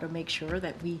on how to make sure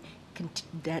that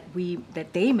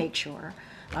they make sure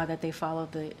that they follow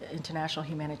the international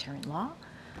humanitarian law.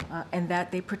 And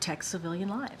that they protect civilian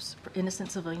lives,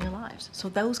 innocent civilian lives. So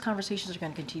those conversations are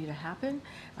going to continue to happen,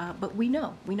 but we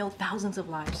know thousands of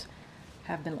lives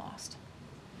have been lost.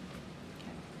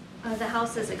 The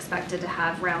House is expected to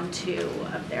have round 2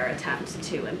 of their attempt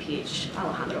to impeach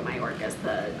Alejandro Mayorkas,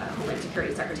 the Homeland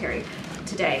Security Secretary,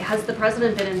 today. Has the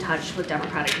president been in touch with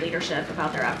Democratic leadership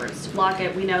about their efforts to block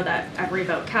it? We know that every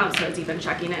vote counts, so it's even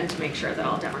checking in to make sure that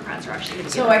all Democrats are actually going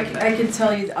to So I can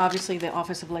tell you, obviously, the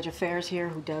Office of Leg Affairs here,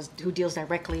 who deals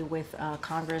directly with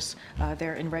Congress,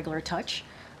 they're in regular touch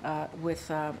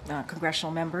with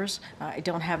congressional members. I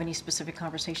don't have any specific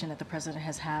conversation that the president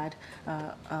has had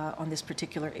on this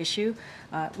particular issue.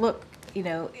 Look,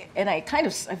 and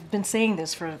I've been saying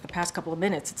this for the past couple of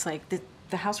minutes. It's like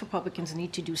the House Republicans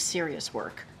need to do serious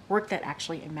work that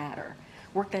actually matter,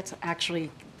 work that's actually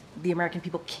the American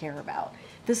people care about.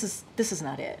 This is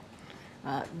not it.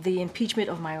 The impeachment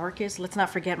of Mayorkas, let's not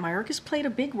forget, Mayorkas played a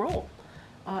big role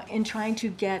in trying to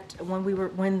get,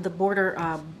 when the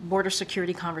border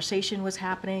security conversation was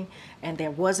happening, and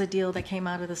there was a deal that came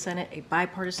out of the Senate, a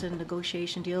bipartisan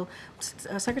negotiation deal.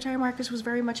 Secretary Mayorkas was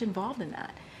very much involved in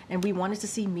that, and we wanted to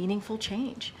see meaningful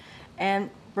change, and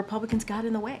Republicans got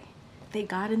in the way. They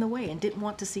got in the way and didn't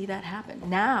want to see that happen.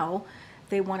 Now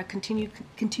they want to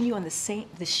continue on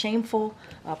the shameful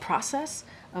process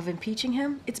of impeaching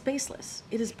him. It's baseless.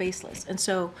 It is baseless. And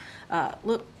so,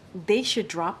 look, they should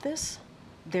drop this.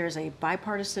 There's a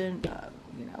bipartisan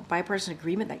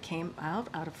agreement that came out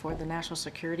for the national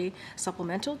security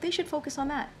supplemental. They should focus on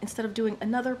that instead of doing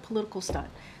another political stunt.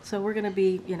 So we're going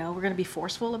to be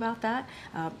forceful about that.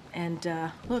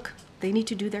 Look, they need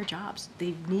to do their jobs.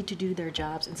 They need to do their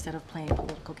jobs instead of playing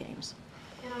political games.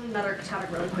 And on another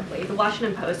topic really quickly, the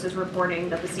Washington Post is reporting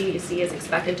that the CDC is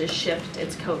expected to shift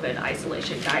its COVID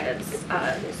isolation guidance,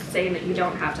 saying that you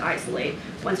don't have to isolate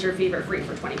once you're fever-free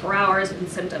for 24 hours and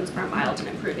symptoms are mild and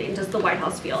improving. Does the White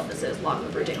House feel this is long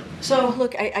overdue? So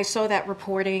look, I saw that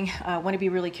reporting. I want to be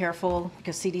really careful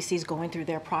because CDC is going through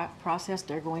their process.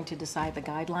 They're going to decide the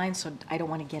guidelines, so I don't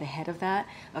want to get ahead of that.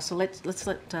 So let's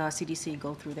let CDC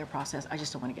go through their process. I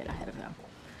just don't want to get ahead of them.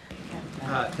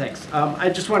 Thanks. I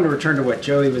just wanted to return to what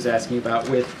Joey was asking about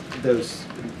with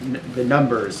the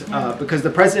numbers, because the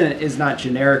president is not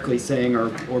generically saying or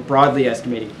broadly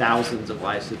estimating thousands of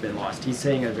lives have been lost. He's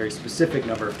saying a very specific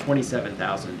number of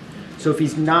 27,000. So if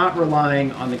he's not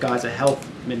relying on the Gaza Health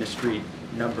Ministry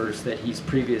numbers that he's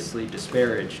previously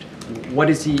disparaged, what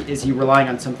is he relying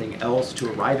on something else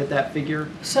to arrive at that figure?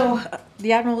 So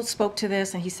the Admiral spoke to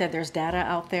this and he said there's data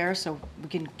out there, so we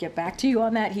can get back to you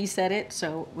on that. He said it,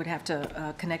 so we'd have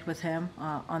to connect with him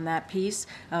on that piece.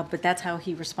 But that's how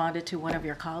he responded to one of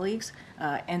your colleagues.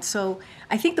 And so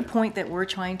I think the point that we're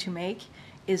trying to make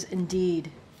is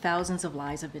indeed thousands of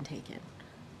lives have been taken.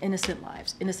 Innocent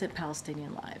lives, innocent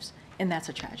Palestinian lives. And that's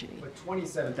a tragedy. But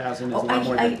 27,000 is a lot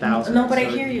more than 1,000. No, but I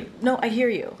hear you. No, I hear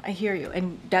you. I hear you.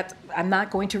 And I'm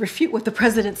not going to refute what the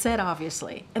president said,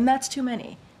 obviously. And that's too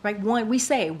many, right? We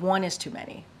say one is too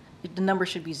many. The number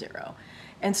should be 0.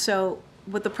 And so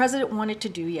what the president wanted to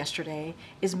do yesterday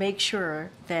is make sure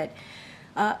that,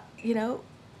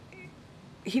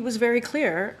 he was very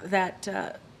clear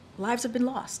that lives have been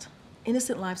lost.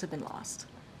 Innocent lives have been lost.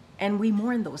 And we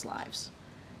mourn those lives.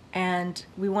 And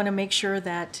we want to make sure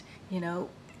that,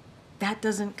 that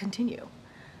doesn't continue.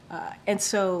 And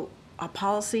so our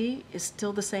policy is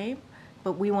still the same,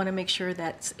 but we want to make sure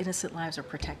that innocent lives are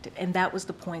protected. And that was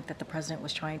the point that the president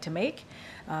was trying to make.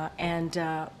 I'll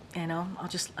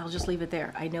just leave it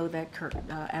there. I know that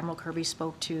Admiral Kirby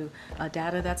spoke to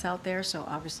data that's out there, so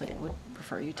obviously I would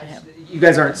refer you to him. You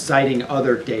guys aren't citing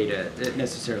other data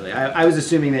necessarily. I was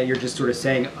assuming that you're just sort of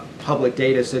saying public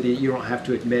data so that you don't have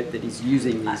to admit that he's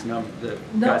using these numbers.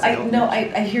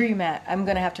 I hear you, Matt. I'm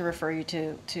going to have to refer you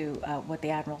to what the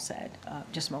Admiral said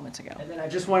just moments ago. And then I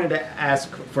just wanted to ask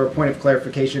for a point of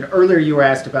clarification. Earlier you were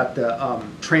asked about the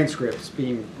transcripts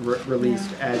being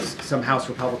released as some House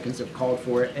Republicans have called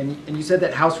for it. And you said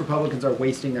that House Republicans are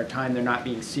wasting their time, they're not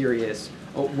being serious.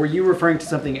 Were you referring to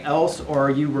something else, or are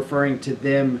you referring to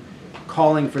them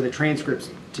calling for the transcripts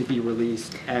to be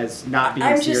released as not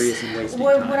being serious and wasting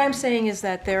time? What I'm saying is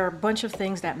that there are a bunch of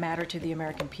things that matter to the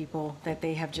American people that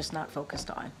they have just not focused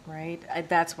on, right?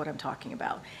 That's what I'm talking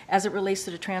about. As it relates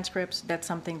to the transcripts, that's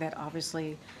something that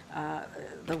obviously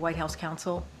the White House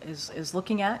counsel is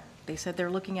looking at. They said they're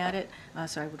looking at it,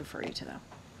 so I would refer you to them.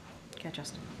 Okay,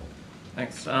 Justin.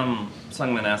 Thanks.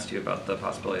 Sungman asked you about the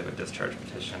possibility of a discharge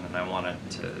petition, and I wanted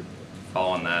to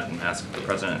follow on that and ask if the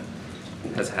president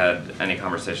has had any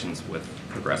conversations with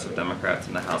progressive Democrats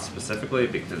in the House specifically,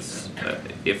 because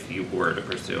if you were to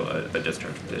pursue a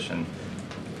discharge petition,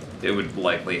 it would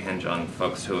likely hinge on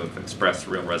folks who have expressed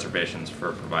real reservations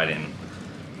for providing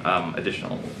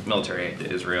additional military aid to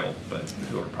Israel, but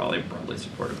who are probably broadly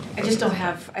supportive of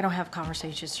the I don't have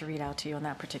conversations to read out to you on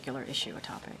that particular issue or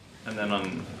topic. And then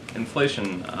on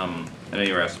inflation, I know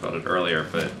you were asked about it earlier,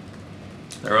 but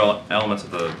there are elements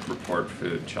of the report,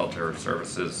 food, shelter,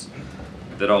 services,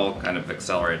 that all kind of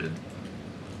accelerated,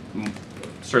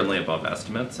 certainly above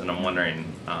estimates. And I'm wondering,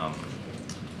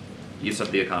 you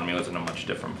said the economy was in a much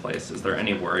different place. Is there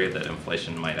any worry that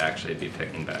inflation might actually be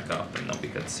picking back up and that we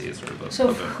could see sort of a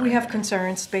So we have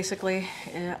concerns, basically.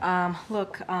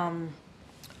 Look, and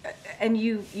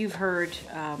you've heard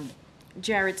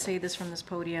Jared say this from this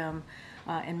podium,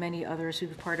 and many others who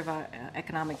are part of our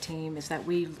economic team, is that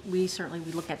we certainly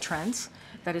look at trends.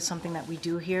 That is something that we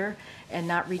do here, and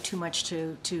not read too much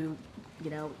to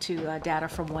data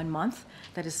from 1 month.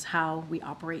 That is how we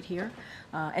operate here,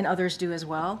 and others do as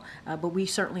well. But we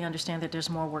certainly understand that there's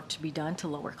more work to be done to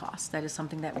lower costs. That is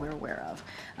something that we're aware of,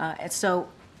 and so.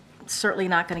 Certainly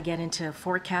not going to get into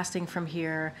forecasting from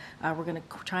here. We're going to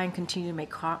try and continue to make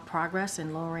progress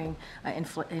in lowering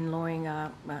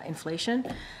inflation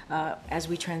as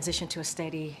we transition to a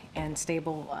steady and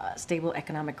stable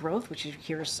economic growth, which you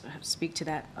hear us speak to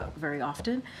that very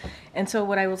often. And so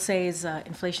what I will say is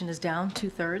inflation is down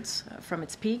 2/3 from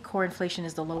its peak. Core inflation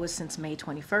is the lowest since May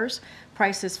 21st.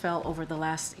 Prices fell over the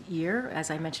last year, as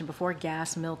I mentioned before,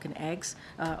 gas, milk, and eggs,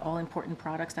 all important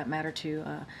products that matter to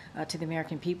the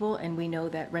American people. And we know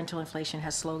that rental inflation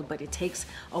has slowed, but it takes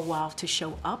a while to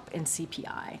show up in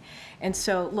CPI. And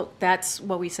so, look, that's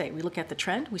what we say. We look at the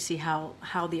trend, we see how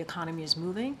the economy is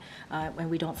moving, and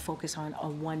we don't focus on a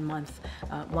 1 month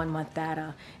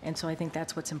data. And so I think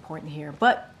that's what's important here.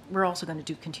 But we're also going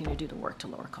to continue to do the work to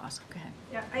lower costs. Go ahead.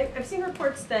 Yeah, I've seen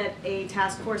reports that a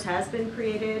task force has been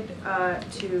created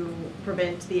to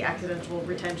prevent the accidental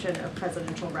retention of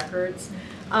presidential records.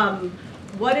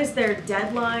 What is their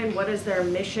deadline? What is their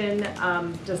mission?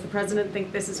 Does the president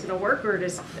think this is going to work, or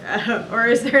is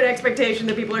there an expectation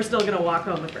that people are still going to walk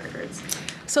home with records?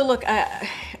 So look,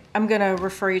 I'm going to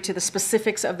refer you to the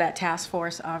specifics of that task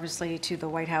force, obviously to the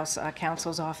White House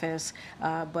counsel's office,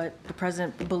 but the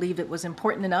president believed it was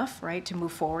important enough, right, to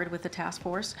move forward with the task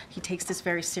force. He takes this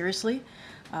very seriously.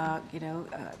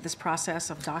 This process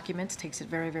of documents takes it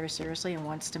very, very seriously, and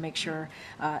wants to make sure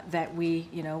that we,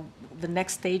 the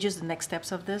next stages, the next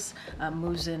steps of this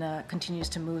continues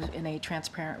to move in a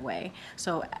transparent way.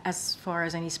 So as far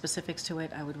as any specifics to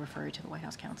it, I would refer you to the White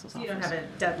House counsel's office. You don't have a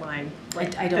deadline?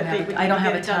 I don't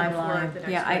have a timeline.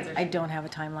 Yeah, I don't have a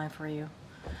timeline for you.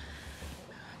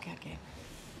 Okay.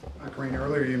 Karine,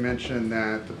 earlier you mentioned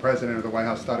that the president of the White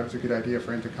House thought it was a good idea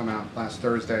for him to come out last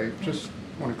Thursday. Just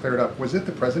want to clear it up. Was it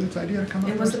the president's idea to come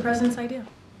out? It was the president's idea.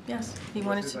 Yes, he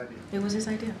wanted to. It was his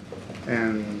idea.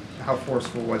 And how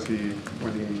forceful was he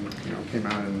when he came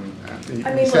out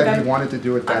and he said he wanted to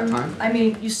do it that time? I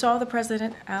mean, you saw the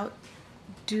president out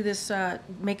do this,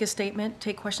 make a statement,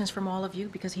 take questions from all of you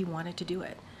because he wanted to do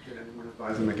it. Did anyone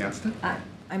advise him against it?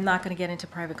 I'm not going to get into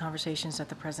private conversations that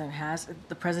the president has.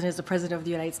 The president is the president of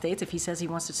the United States. If he says he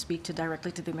wants to speak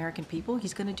directly to the American people,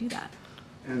 he's going to do that.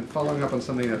 And following up on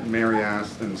something that Mary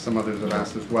asked and some others have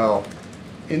asked as well,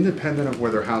 independent of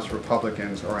whether House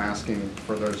Republicans are asking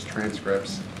for those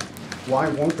transcripts, why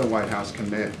won't the White House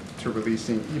commit to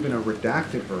releasing even a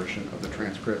redacted version of the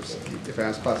transcripts if it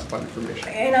has classified information?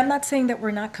 And I'm not saying that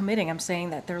we're not committing. I'm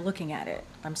saying that they're looking at it.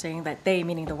 I'm saying that they,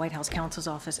 meaning the White House counsel's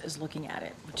office, is looking at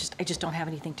it. I just don't have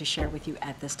anything to share with you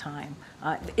at this time.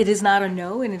 It is not a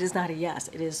no and it is not a yes.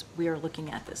 It is, we are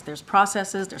looking at this. There's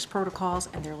processes, there's protocols,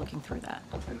 and they're looking through that.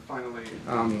 And finally,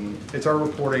 it's our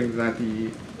reporting that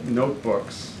the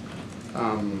notebooks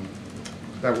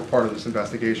that were part of this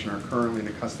investigation are currently in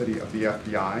the custody of the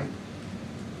FBI.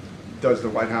 Does the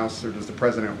White House or does the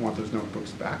President want those notebooks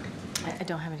back? I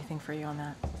don't have anything for you on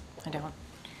that. I don't.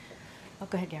 Oh,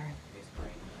 go ahead, Gary.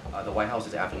 The White House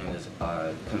this afternoon is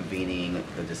convening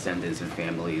the descendants and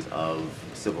families of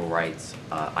civil rights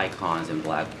icons and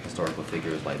black historical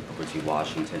figures like Booker T.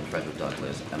 Washington, Frederick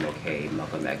Douglass, MLK,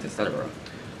 Malcolm X, etc.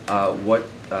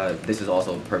 This is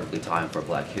also perfectly timed for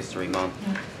Black History Month.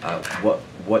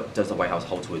 What does the White House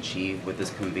hope to achieve with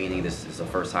this convening? This is the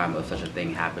first time of such a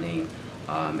thing happening.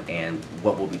 And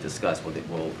what will be discussed? Will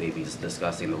they be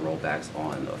discussing the rollbacks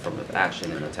on affirmative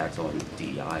action and attacks on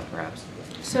DEI, perhaps?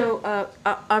 So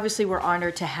obviously we're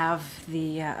honored to have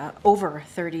the over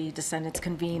 30 descendants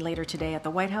convene later today at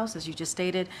the White House, as you just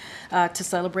stated, to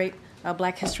celebrate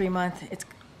Black History Month.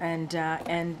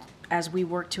 And as we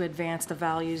work to advance the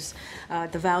values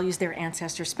their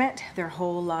ancestors spent their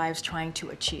whole lives trying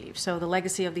to achieve. So the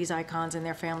legacy of these icons and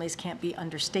their families can't be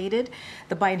understated.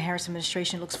 The Biden-Harris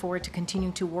administration looks forward to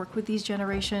continuing to work with these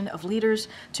generation of leaders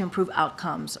to improve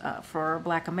outcomes for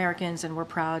Black Americans, and we're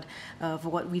proud of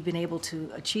what we've been able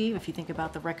to achieve. If you think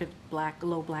about the record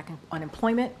low Black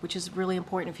unemployment, which is really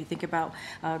important. If you think about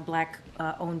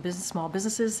Black-owned small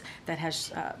businesses, that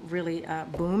has really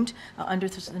boomed under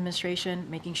this administration,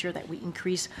 making sure that we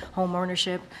increase home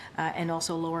ownership and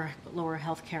also lower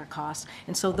health care costs.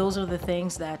 And so those are the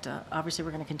things that obviously we're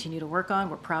going to continue to work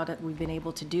on. We're proud that we've been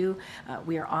able to do.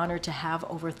 We are honored to have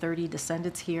over 30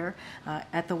 descendants here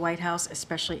at the White House,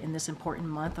 especially in this important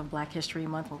month of Black History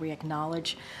Month, where we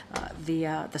acknowledge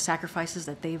the sacrifices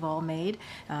that they've all made.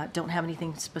 Don't have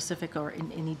anything specific or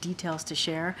any details to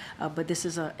share, but this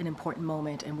is an important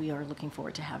moment, and we are looking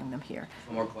forward to having them here.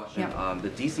 One more question. Yeah. The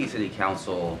D.C. City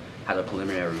Council had a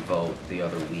preliminary vote the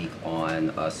other week on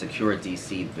a Secure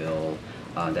D.C. bill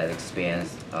that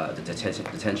expands the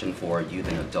detention for youth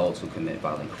and adults who commit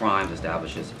violent crimes,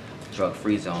 establishes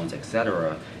drug-free zones,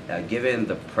 etc. Given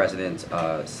the president's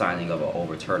signing of an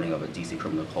overturning of a D.C.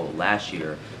 criminal code last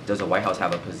year, does the White House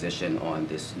have a position on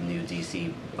this new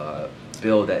D.C.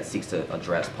 bill that seeks to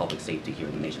address public safety here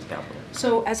in the nation's capital?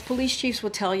 So as police chiefs will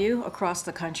tell you across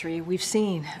the country, we've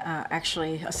seen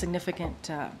actually a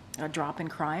significant drop in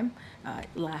crime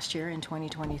last year in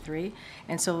 2023.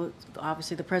 And so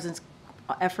obviously the president's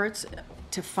efforts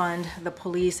to fund the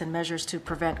police and measures to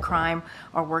prevent crime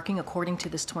are working. According to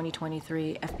this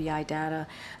 2023 FBI data,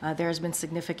 there has been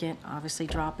significant, obviously,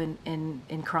 drop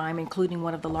in crime, including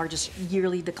one of the largest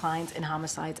yearly declines in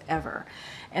homicides ever.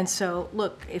 And so,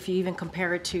 look, if you even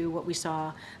compare it to what we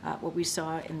saw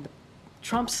in the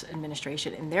Trump's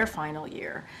administration in their final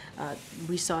year,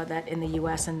 we saw that in the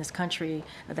U.S. and this country,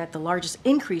 that the largest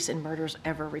increase in murders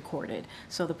ever recorded.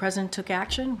 So the president took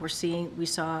action. We're seeing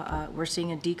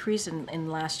a decrease in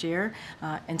last year,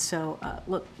 and so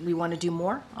look, we want to do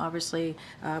more. Obviously,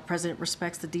 President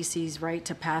respects the D.C.'s right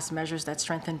to pass measures that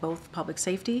strengthen both public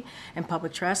safety and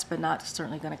public trust, but not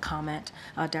certainly going to comment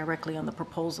directly on the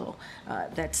proposal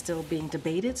that's still being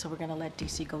debated. So we're going to let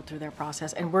D.C. go through their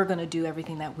process, and we're going to do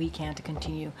everything that we can to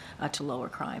continue to lower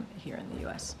crime here in the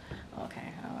U.S.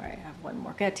 Okay, all right, I have one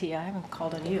more. Go ahead, Tia, I haven't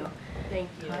called on you. Thank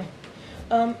you.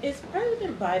 Hi. Is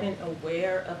President Biden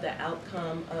aware of the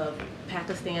outcome of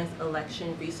Pakistan's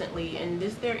election recently? And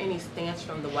is there any stance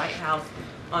from the White House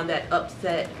on that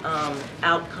upset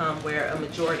outcome where a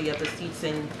majority of the seats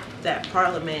in that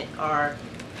parliament are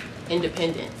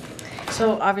independents?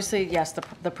 So obviously, yes,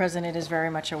 the president is very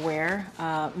much aware.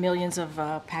 Millions of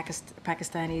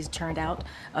Pakistanis turned out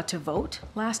to vote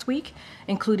last week,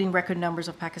 including record numbers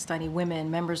of Pakistani women,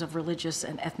 members of religious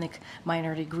and ethnic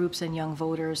minority groups, and young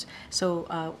voters.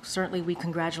 So certainly we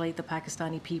congratulate the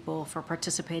Pakistani people for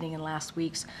participating in last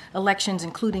week's elections,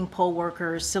 including poll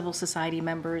workers, civil society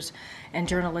members, and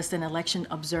journalists and election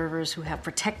observers who have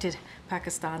protected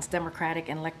Pakistan's democratic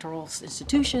and electoral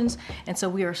institutions. And so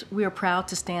we are proud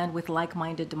to stand with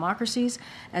like-minded democracies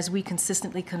as we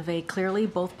consistently convey clearly,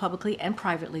 both publicly and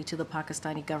privately, to the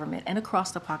Pakistani government and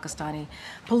across the Pakistani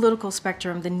political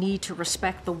spectrum the need to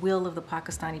respect the will of the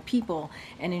Pakistani people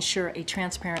and ensure a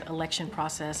transparent election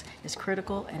process is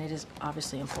critical, and it is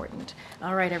obviously important.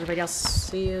 All right, everybody else,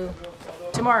 see you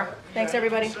tomorrow. Thanks,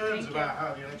 everybody. Concerns about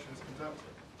how the elections